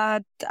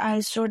 but I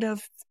sort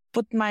of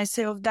put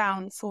myself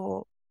down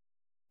for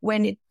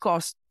when it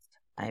costs.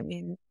 I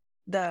mean,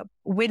 the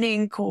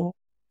winning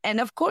and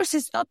of course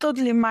it's not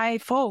totally my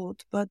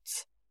fault, but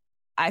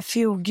I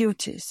feel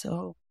guilty.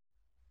 So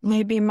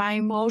maybe my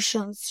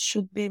emotions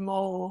should be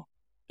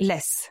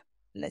less,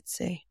 let's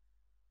say.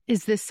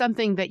 Is this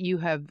something that you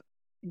have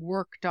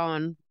worked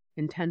on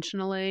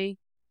intentionally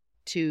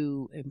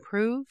to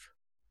improve?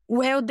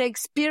 Well, the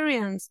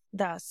experience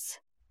does.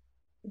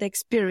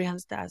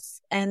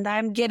 And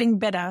I'm getting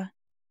better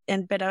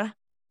and better,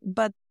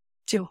 but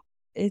still,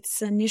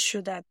 it's an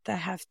issue that I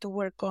have to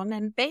work on.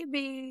 And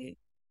maybe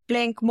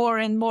playing more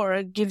and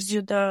more gives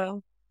you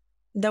the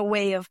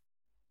way of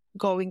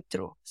going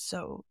through.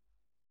 So,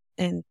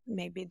 and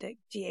maybe the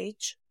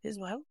age as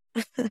well.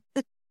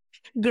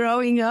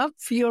 Growing up,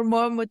 you're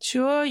more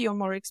mature, you're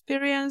more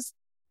experienced.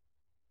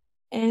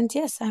 And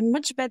yes, I'm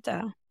much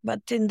better.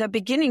 But in the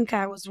beginning,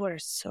 I was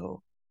worse.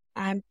 So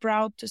I'm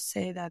proud to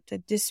say that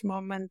at this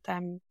moment,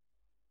 I'm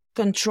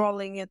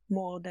controlling it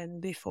more than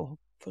before,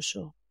 for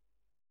sure.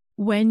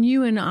 When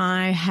you and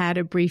I had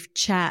a brief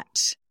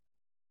chat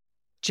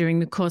during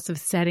the course of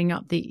setting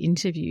up the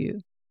interview,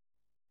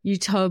 you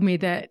told me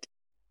that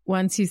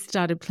once you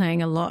started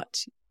playing a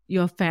lot,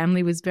 your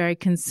family was very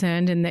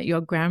concerned and that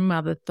your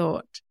grandmother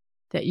thought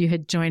that you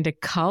had joined a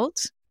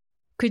cult.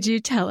 Could you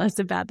tell us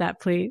about that,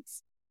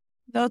 please?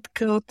 Not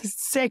cult, a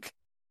sect.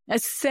 A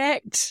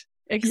sect.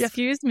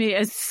 Excuse me,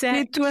 a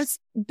sect. It was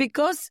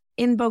because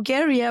in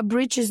Bulgaria,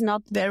 bridge is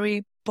not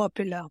very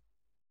popular.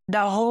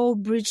 The whole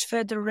bridge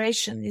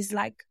federation is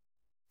like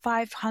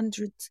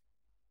 500,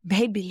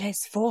 maybe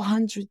less,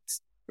 400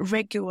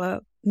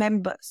 regular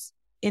members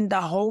in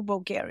the whole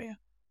Bulgaria.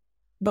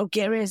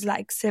 Bulgaria is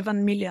like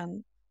 7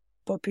 million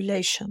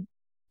population.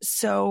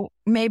 So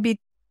maybe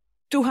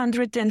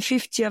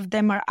 250 of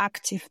them are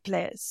active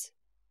players.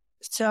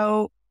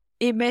 So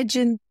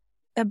imagine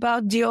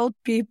about the old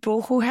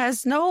people who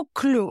has no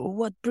clue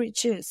what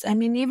bridge is. I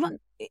mean, even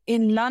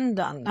in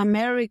London,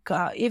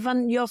 America,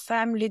 even your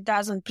family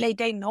doesn't play.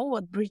 They know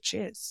what bridge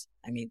is.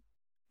 I mean,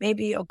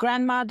 maybe your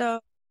grandmother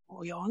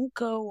or your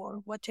uncle or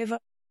whatever,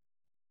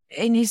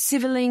 any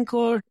sibling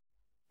or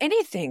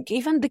anything.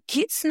 Even the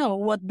kids know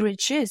what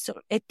bridge is.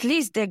 Or at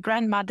least their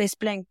grandmother is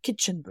playing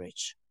kitchen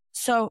bridge.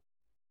 So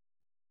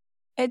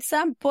at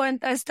some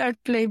point, I start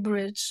play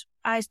bridge.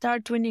 I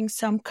start winning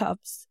some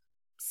cups,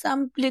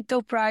 some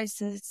little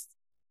prizes.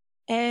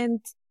 And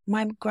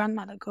my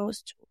grandmother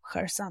goes to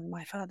her son,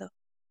 my father,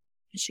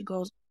 and she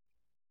goes,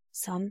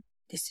 "Son,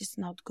 this is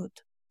not good.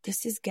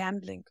 This is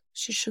gambling.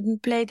 She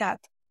shouldn't play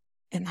that."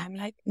 And I'm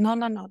like,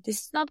 no, this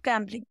is not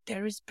gambling.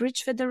 There is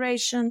Bridge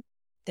Federation.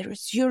 There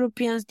is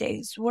Europeans. There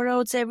is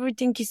worlds.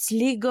 Everything is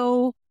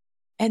legal.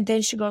 And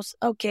then she goes,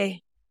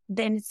 okay,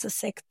 then it's a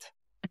sect.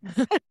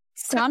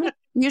 Son,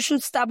 you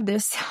should stop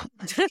this.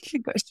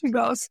 She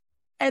goes.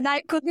 And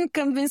I couldn't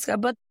convince her.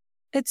 But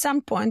at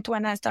some point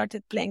when I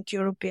started playing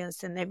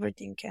Europeans and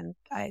everything, and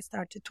I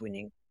started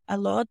winning a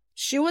lot,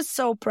 she was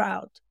so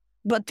proud.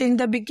 But in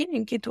the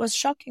beginning, it was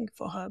shocking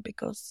for her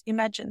because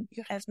imagine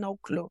you have no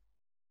clue.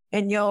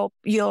 And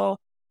your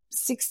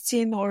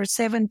 16 or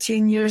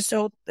 17 years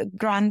old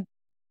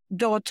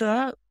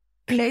granddaughter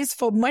plays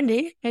for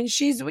money and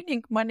she's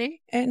winning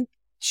money and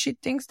she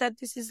thinks that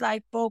this is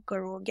like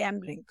poker or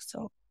gambling.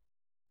 So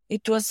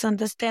it was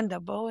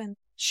understandable and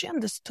she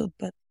understood,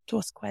 but it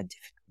was quite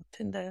difficult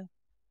in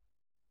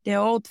the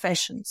old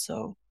fashion.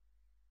 So,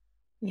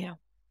 yeah.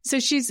 So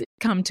she's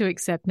come to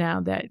accept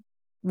now that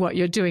what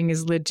you're doing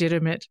is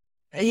legitimate.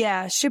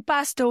 Yeah, she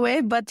passed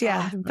away, but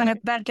yeah,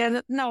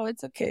 no,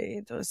 it's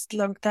okay. It was a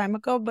long time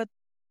ago, but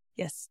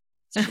yes.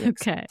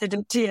 Okay.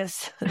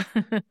 Yes.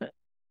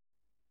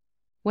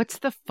 What's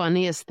the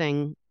funniest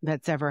thing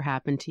that's ever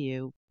happened to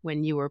you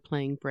when you were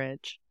playing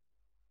bridge?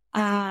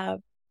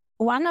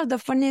 one of the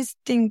funniest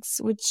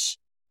things which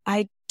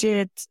I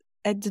did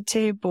at the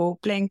table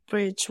playing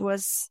bridge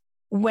was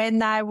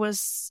when I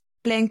was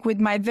playing with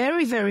my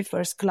very, very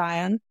first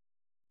client.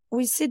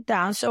 We sit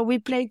down, so we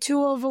play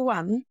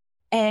 2-over-1,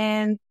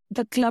 and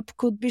the club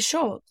could be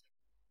short.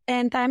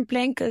 And I'm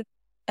playing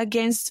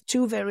against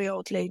two very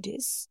old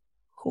ladies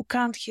who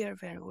can't hear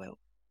very well.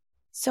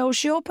 So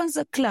she opens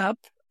the club,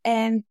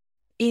 and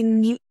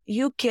in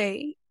UK,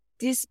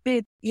 this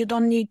bit, you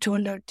don't need to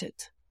alert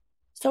it.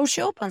 So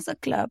she opens the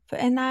club,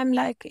 and I'm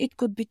like, it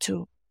could be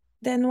 2.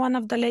 Then one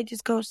of the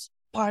ladies goes,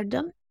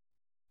 pardon?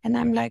 And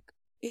I'm like,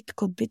 it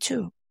could be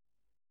 2.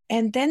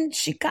 And then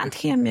she can't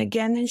hear me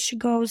again, and she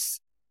goes,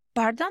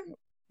 pardon?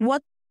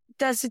 What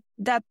does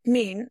that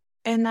mean?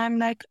 And I'm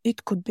like,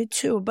 it could be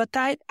 2, but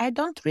I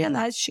don't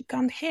realize she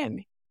can't hear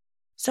me.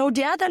 So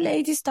the other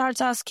lady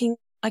starts asking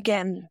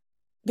again,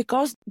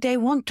 because they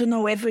want to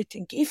know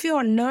everything. If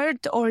you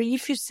alert or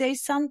if you say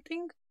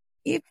something,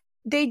 if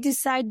they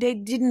decide they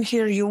didn't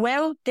hear you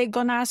well, they're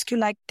going to ask you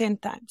like 10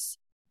 times.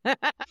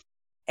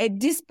 At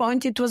this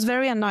point, it was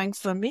very annoying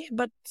for me,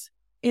 but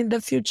in the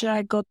future,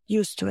 I got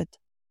used to it.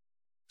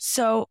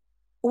 So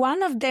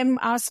one of them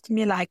asked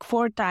me like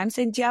 4 times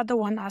and the other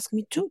one asked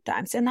me 2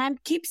 times. And I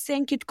keep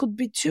saying it could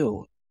be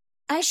 2.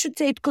 I should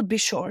say it could be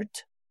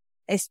short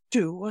as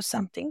 2 or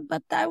something,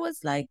 but I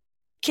was like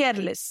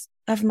careless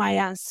of my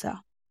answer.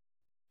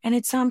 And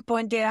at some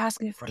point they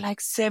asked me for like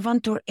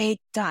 7th or 8th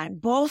time,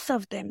 both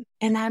of them.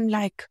 And I'm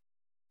like,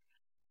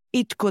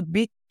 it could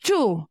be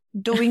 2,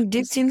 doing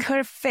this in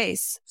her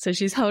face. So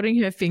she's holding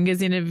her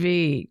fingers in a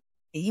V.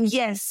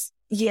 Yes,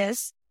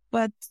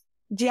 but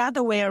the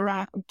other way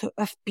around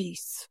of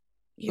peace.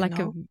 Like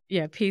know?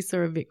 Peace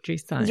or a victory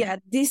sign. Yeah,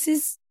 this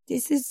is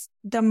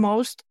the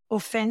most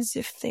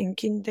offensive thing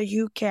in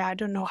the UK. I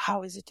don't know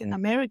how is it in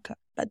America,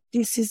 but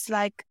this is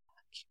like...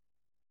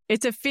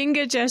 It's a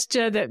finger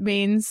gesture that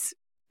means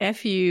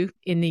F you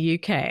in the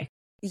UK.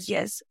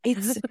 Yes,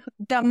 it's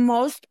the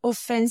most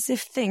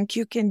offensive thing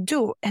you can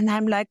do. And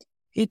I'm like,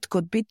 it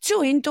could be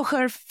 2 into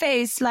her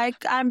face.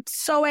 Like, I'm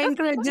so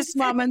angry at this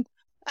moment.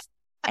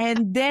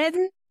 And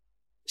then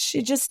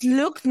she just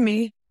looked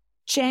me,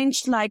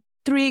 changed like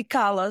 3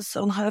 colors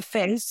on her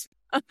face.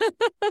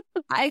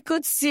 I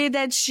could see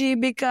that she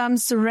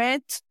becomes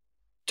red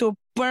to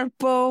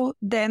purple,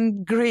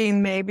 then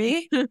green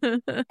maybe.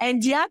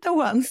 And the other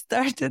one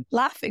started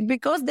laughing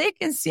because they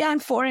can see I'm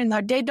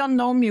foreigner. They don't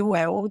know me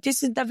well.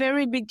 This is the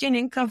very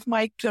beginning of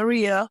my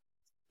career.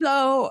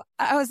 So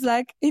I was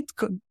like, it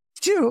could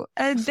too.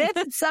 And then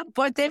at some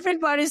point,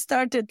 everybody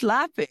started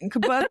laughing.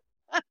 But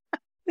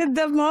at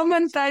the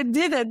moment I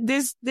did it,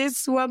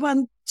 this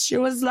woman, she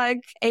was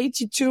like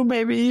 82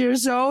 maybe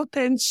years old,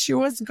 and she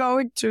was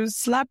going to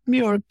slap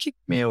me or kick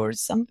me or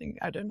something.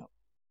 I don't know.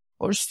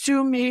 Or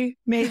sue me,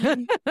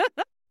 maybe.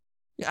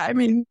 I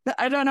mean,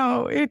 I don't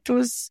know. It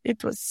was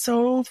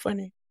so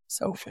funny.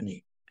 So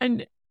funny.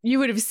 And you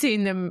would have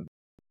seen them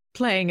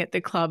playing at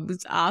the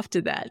clubs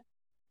after that.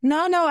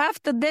 No.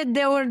 After that,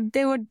 they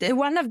were.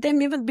 One of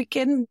them even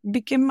became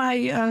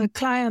my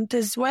client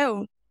as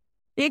well.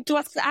 It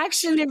was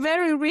actually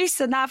very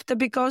recent after,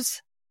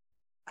 because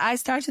I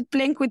started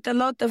playing with a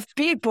lot of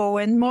people,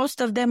 and most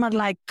of them are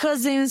like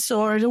cousins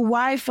or the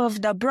wife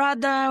of the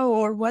brother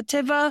or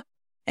whatever.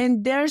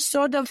 And they're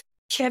sort of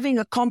having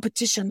a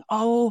competition.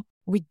 Oh,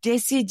 with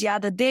Dessy, the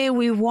other day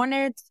we won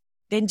it.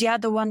 Then the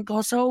other one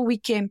goes, oh, we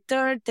came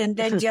 3rd. And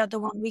then the other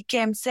one, we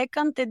came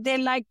 2nd. And they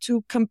like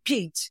to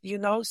compete,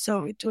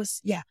 So it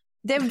was,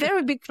 They're a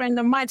very big friend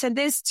of mine, and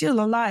they're still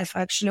alive,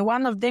 actually.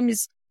 One of them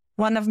is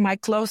one of my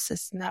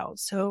closest now.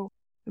 So,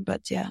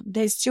 but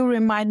they still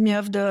remind me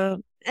of the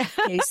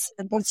case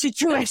and the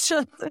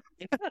situation.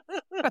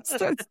 That's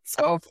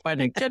so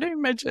funny. Can you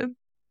imagine?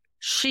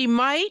 She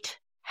might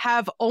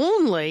have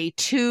only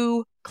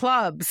 2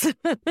 clubs.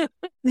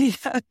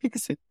 Yeah,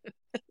 exactly.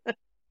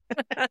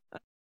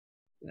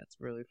 That's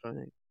really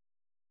funny.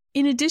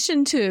 In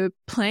addition to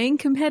playing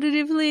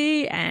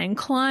competitively and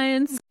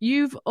clients,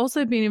 you've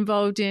also been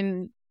involved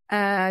in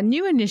a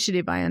new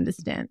initiative, I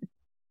understand.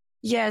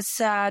 Yes,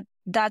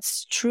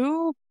 that's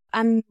true.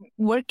 I'm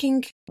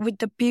working with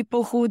the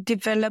people who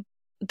developed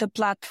the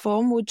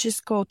platform, which is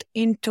called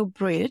Into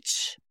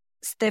Bridge,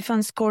 Stefan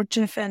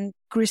Skorchev and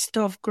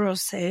Christophe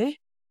Grosset.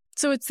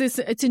 So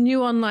it's a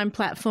new online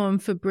platform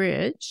for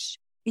bridge.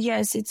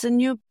 Yes, it's a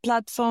new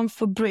platform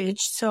for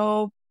bridge.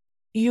 So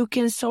you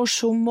can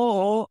social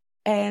more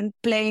and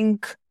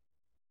playing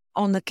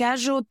on the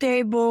casual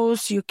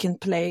tables. You can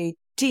play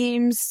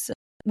teams.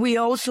 We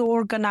also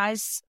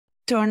organize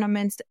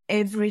tournaments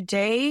every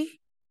day.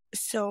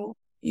 So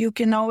you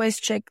can always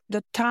check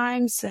the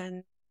times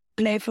and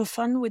play for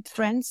fun with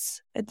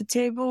friends at the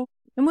table.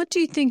 And what do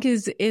you think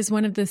is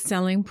one of the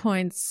selling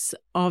points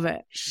of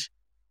it?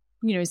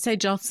 Say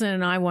Jocelyn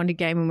and I want a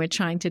game and we're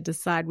trying to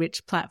decide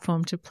which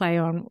platform to play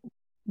on.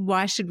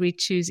 Why should we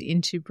choose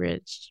Into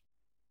Bridge?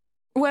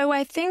 Well,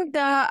 I think the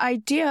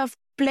idea of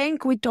playing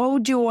with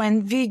audio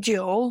and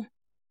video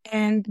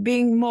and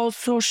being more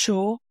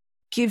social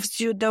gives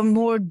you the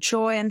more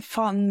joy and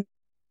fun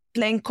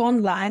playing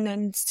online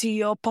and see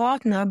your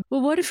partner.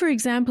 Well, what if, for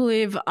example,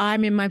 if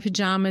I'm in my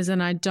pajamas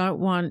and I don't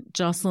want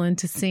Jocelyn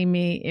to see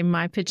me in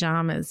my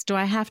pajamas, do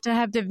I have to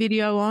have the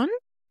video on?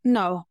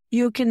 No,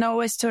 you can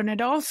always turn it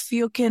off.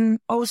 You can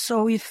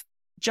also, if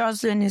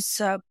Jocelyn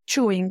is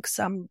chewing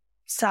some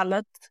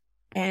salad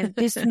and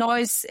this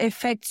noise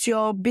affects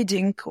your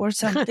bidding or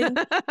something,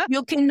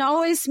 you can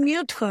always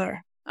mute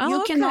her.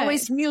 You can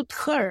always mute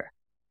her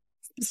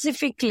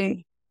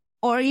specifically.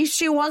 Or if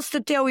she wants to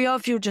tell you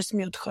off, you just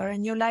mute her.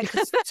 And you're like,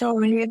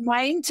 sorry,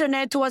 my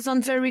internet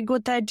wasn't very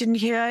good. I didn't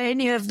hear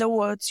any of the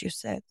words you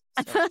said.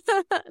 So.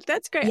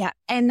 That's great. Yeah.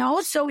 And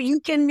also you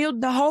can mute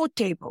the whole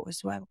table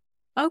as well.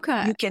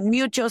 Okay. You can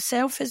mute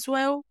yourself as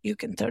well. You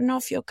can turn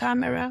off your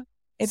camera.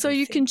 Everything. So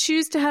you can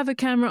choose to have a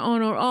camera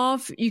on or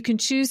off. You can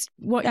choose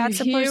what you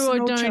hear or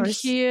don't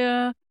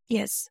hear.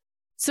 Yes.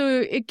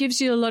 So it gives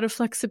you a lot of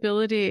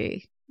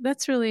flexibility.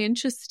 That's really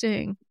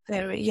interesting.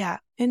 Very, yeah.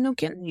 And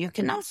you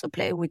can also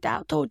play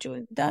without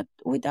audio,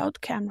 without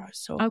camera.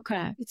 So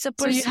okay. It's a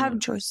personal choice. So you have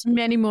choice.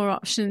 Many more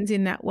options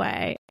in that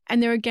way.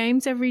 And there are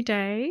games every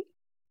day?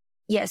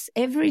 Yes,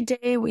 every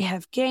day we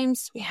have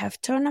games, we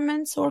have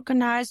tournaments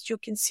organized. You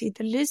can see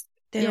the list.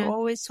 They're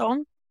always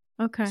on.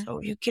 Okay. So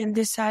you can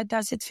decide,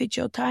 does it fit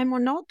your time or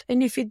not?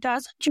 And if it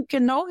doesn't, you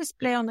can always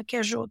play on a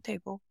casual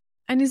table.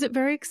 And is it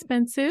very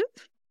expensive?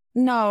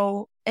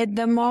 No, at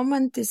the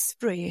moment it's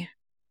free.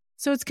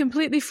 So it's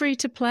completely free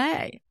to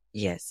play?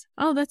 Yes.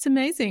 Oh, that's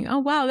amazing. Oh,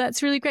 wow.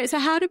 That's really great. So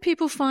how do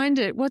people find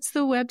it? What's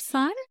the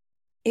website?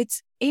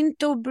 It's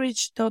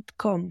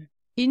intobridge.com.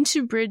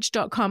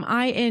 Intobridge.com.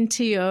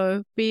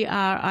 INTOBRIDGE.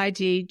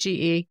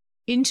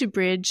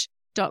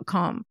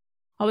 Intobridge.com.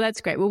 Oh,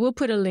 that's great. Well, we'll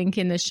put a link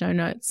in the show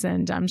notes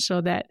and I'm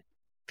sure that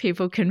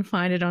people can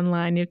find it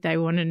online if they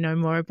want to know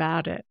more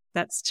about it.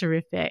 That's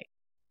terrific.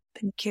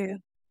 Thank you.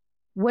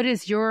 What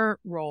is your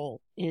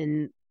role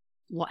in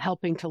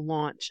helping to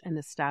launch and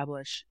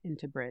establish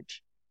Into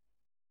Bridge?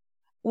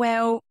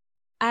 Well,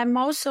 I'm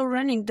also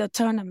running the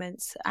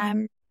tournaments.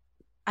 I'm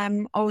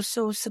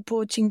also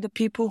supporting the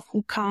people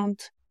who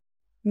can't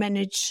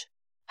manage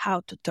how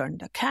to turn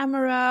the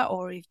camera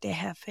or if they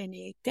have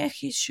any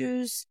tech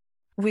issues.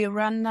 We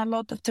run a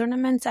lot of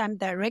tournaments. I'm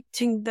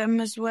directing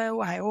them as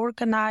well. I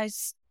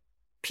organize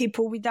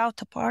people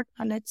without a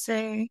partner, let's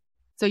say.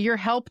 So your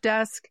help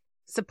desk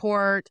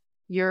support,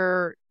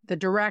 you're the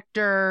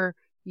director,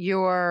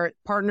 your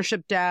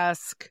partnership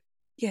desk.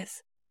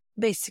 Yes,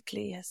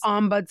 basically, yes.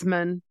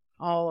 Ombudsman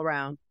all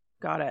around.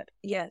 Got it.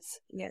 Yes,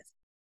 yes.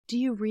 Do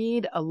you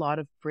read a lot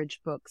of bridge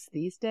books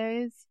these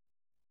days?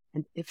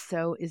 And if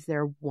so, is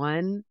there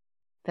one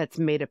that's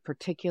made a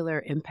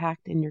particular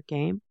impact in your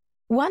game?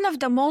 One of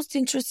the most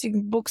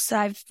interesting books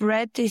I've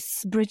read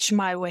is Bridge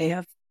My Way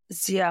of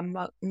Zia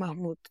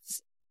Mahmood.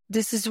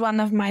 This is one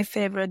of my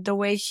favorite. The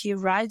way he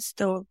writes,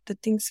 the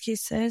things he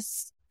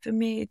says, for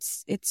me,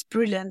 it's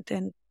brilliant.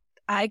 And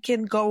I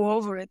can go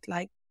over it.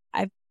 Like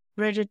I've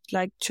read it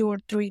like 2 or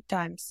 3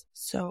 times.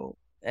 So,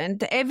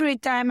 and every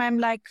time I'm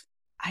like,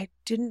 I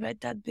didn't read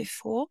that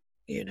before,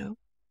 you know.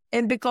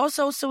 And because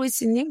also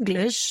it's in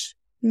English,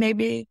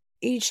 maybe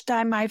each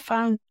time I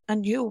found a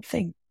new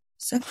thing.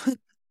 So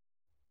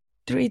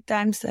 3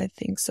 times, I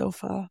think, so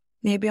far.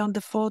 Maybe on the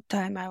 4th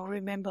time, I'll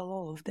remember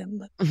all of them.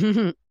 But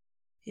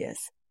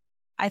yes,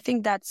 I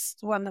think that's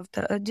one of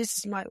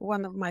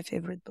my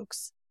favorite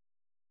books.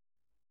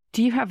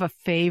 Do you have a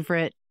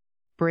favorite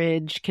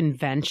bridge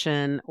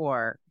convention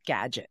or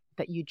gadget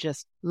that you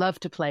just love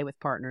to play with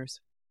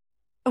partners?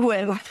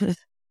 Well,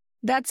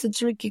 that's a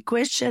tricky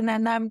question,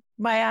 and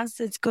my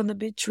answer is going to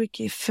be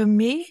tricky. For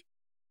me,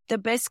 the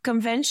best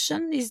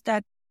convention is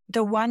that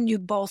the one you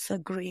both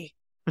agree.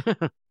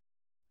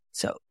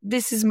 So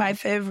this is my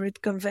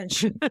favorite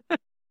convention.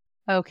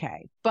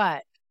 Okay.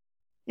 But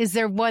is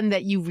there one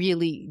that you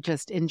really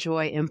just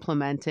enjoy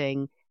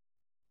implementing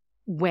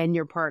when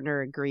your partner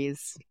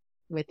agrees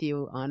with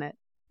you on it?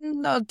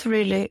 Not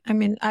really. I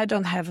mean, I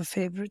don't have a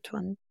favorite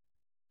one.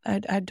 I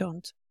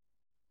don't.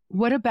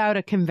 What about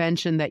a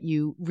convention that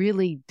you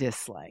really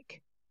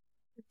dislike?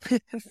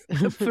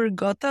 The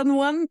forgotten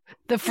one?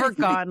 The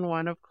forgotten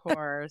one, of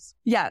course.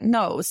 Yeah,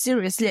 no,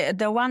 seriously.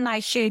 The one I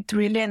hate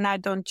really and I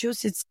don't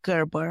use, it's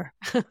Gerber.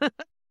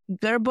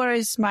 Gerber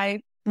is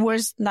my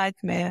worst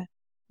nightmare.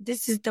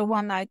 This is the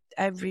one I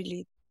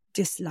really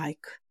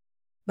dislike.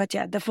 But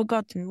yeah, the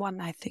forgotten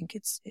one, I think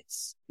it's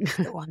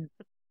the one.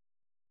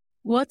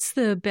 What's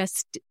the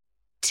best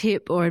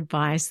tip or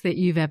advice that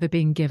you've ever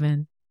been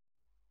given?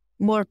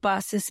 More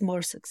passes,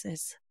 more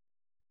success.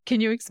 Can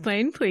you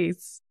explain,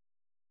 please?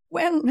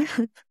 Well,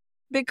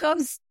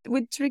 because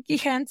with tricky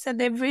hands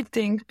and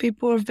everything,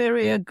 people are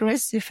very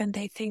aggressive and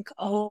they think,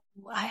 oh,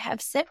 I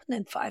have 7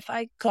 and 5.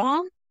 I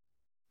can't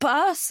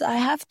pass. I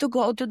have to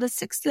go to the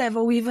 6th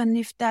level, even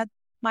if that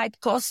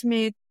might cost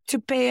me to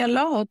pay a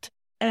lot.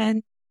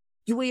 And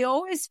we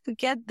always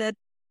forget that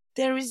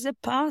there is a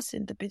pass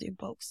in the bidding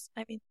box.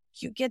 I mean,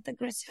 you get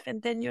aggressive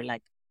and then you're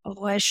like,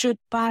 oh, I should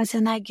pass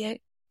and I get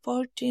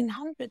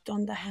 1,400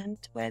 on the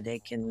hand where they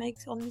can make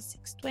only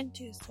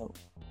 620. So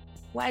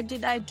why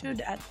did I do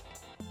that?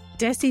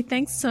 Dessy,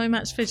 thanks so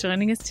much for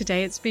joining us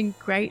today. It's been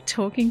great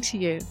talking to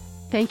you.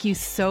 Thank you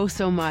so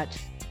much.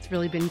 It's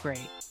really been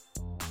great.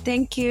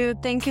 Thank you.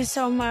 Thank you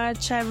so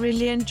much. I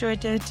really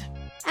enjoyed it.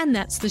 And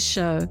that's the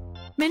show.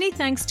 Many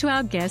thanks to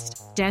our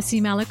guest,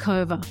 Dessy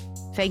Malakova.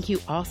 Thank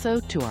you also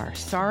to our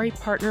Sorry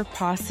Partner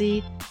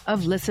posse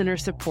of listener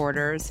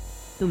supporters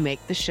who make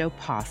the show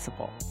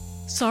possible.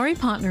 Sorry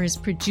Partner is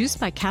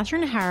produced by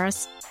Catherine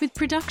Harris with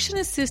production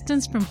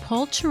assistance from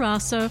Paul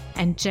Chirasso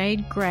and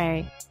Jade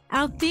Gray.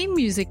 Our theme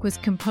music was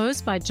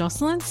composed by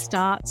Jocelyn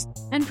Starts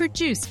and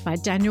produced by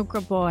Daniel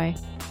Graboy.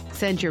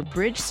 Send your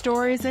bridge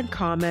stories and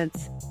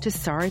comments to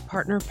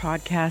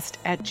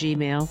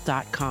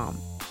sorrypartnerpodcast@gmail.com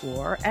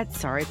or at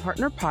Sorry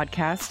Partner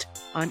Podcast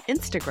on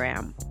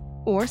Instagram,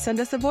 or send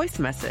us a voice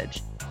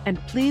message. And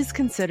please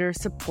consider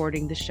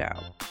supporting the show.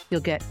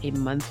 You'll get a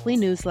monthly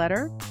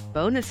newsletter,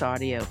 bonus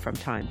audio from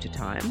time to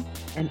time,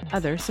 and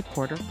other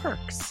supporter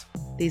perks.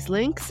 These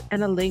links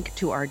and a link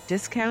to our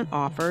discount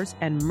offers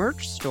and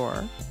merch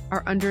store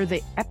are under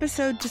the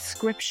episode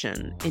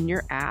description in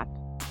your app,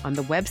 on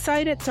the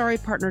website at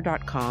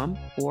sorrypartner.com,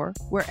 or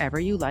wherever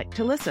you like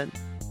to listen.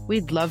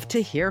 We'd love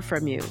to hear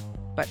from you,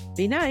 but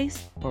be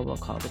nice or we'll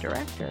call the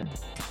director.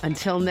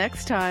 Until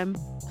next time,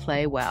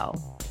 play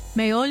well.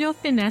 May all your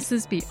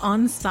finesses be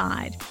on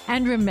side.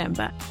 And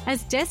remember,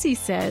 as Dessy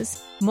says,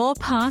 more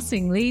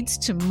passing leads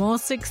to more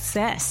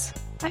success.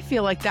 I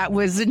feel like that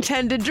was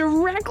intended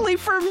directly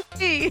for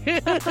me.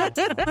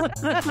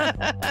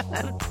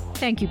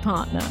 Thank you,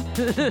 partner.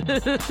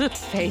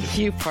 Thank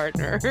you,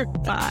 partner.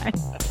 Bye.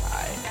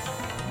 Bye.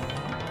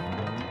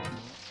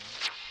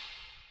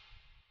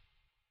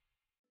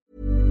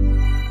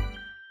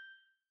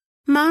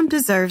 Mom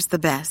deserves the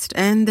best,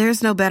 and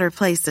there's no better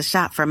place to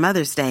shop for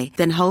Mother's Day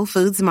than Whole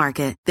Foods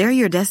Market. They're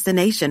your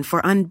destination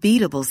for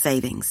unbeatable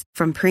savings,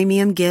 from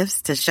premium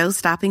gifts to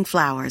show-stopping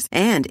flowers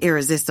and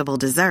irresistible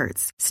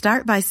desserts.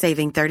 Start by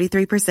saving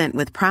 33%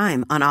 with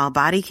Prime on all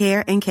body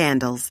care and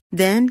candles.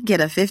 Then get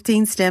a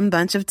 15-stem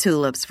bunch of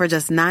tulips for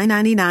just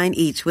 $9.99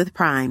 each with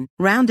Prime.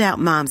 Round out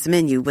Mom's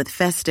menu with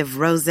festive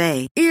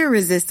rosé,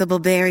 irresistible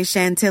berry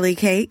chantilly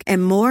cake,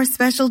 and more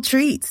special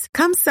treats.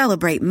 Come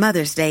celebrate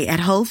Mother's Day at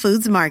Whole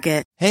Foods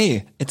Market.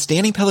 Hey, it's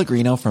Danny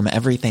Pellegrino from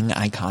Everything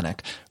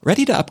Iconic.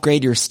 Ready to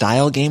upgrade your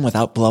style game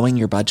without blowing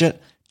your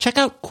budget? Check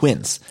out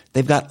Quince.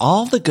 They've got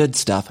all the good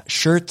stuff,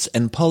 shirts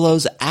and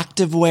polos,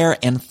 activewear,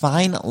 and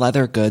fine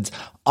leather goods,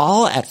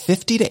 all at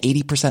 50 to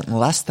 80%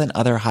 less than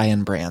other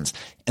high-end brands.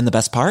 And the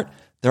best part?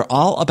 They're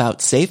all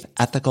about safe,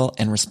 ethical,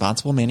 and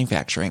responsible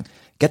manufacturing.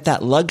 Get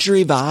that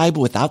luxury vibe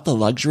without the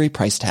luxury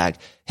price tag.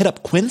 Hit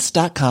up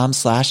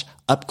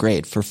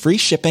quince.com/upgrade for free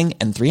shipping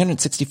and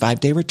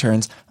 365-day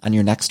returns on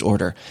your next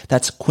order.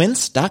 That's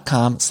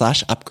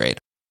quince.com/upgrade.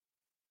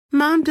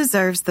 Mom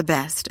deserves the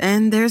best,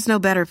 and there's no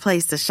better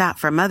place to shop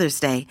for Mother's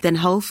Day than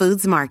Whole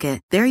Foods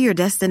Market. They're your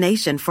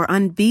destination for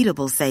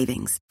unbeatable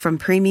savings, from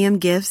premium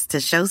gifts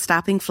to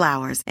show-stopping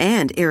flowers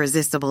and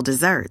irresistible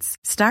desserts.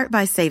 Start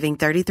by saving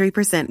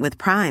 33% with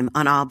Prime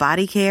on all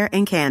body care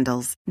and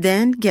candles.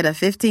 Then get a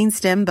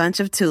 15-stem bunch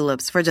of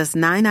tulips for just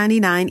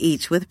 $9.99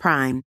 each with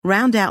Prime.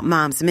 Round out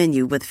Mom's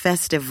menu with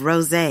festive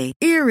rosé,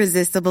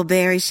 irresistible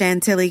berry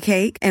chantilly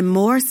cake, and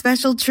more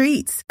special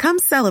treats. Come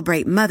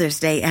celebrate Mother's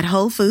Day at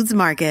Whole Foods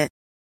Market.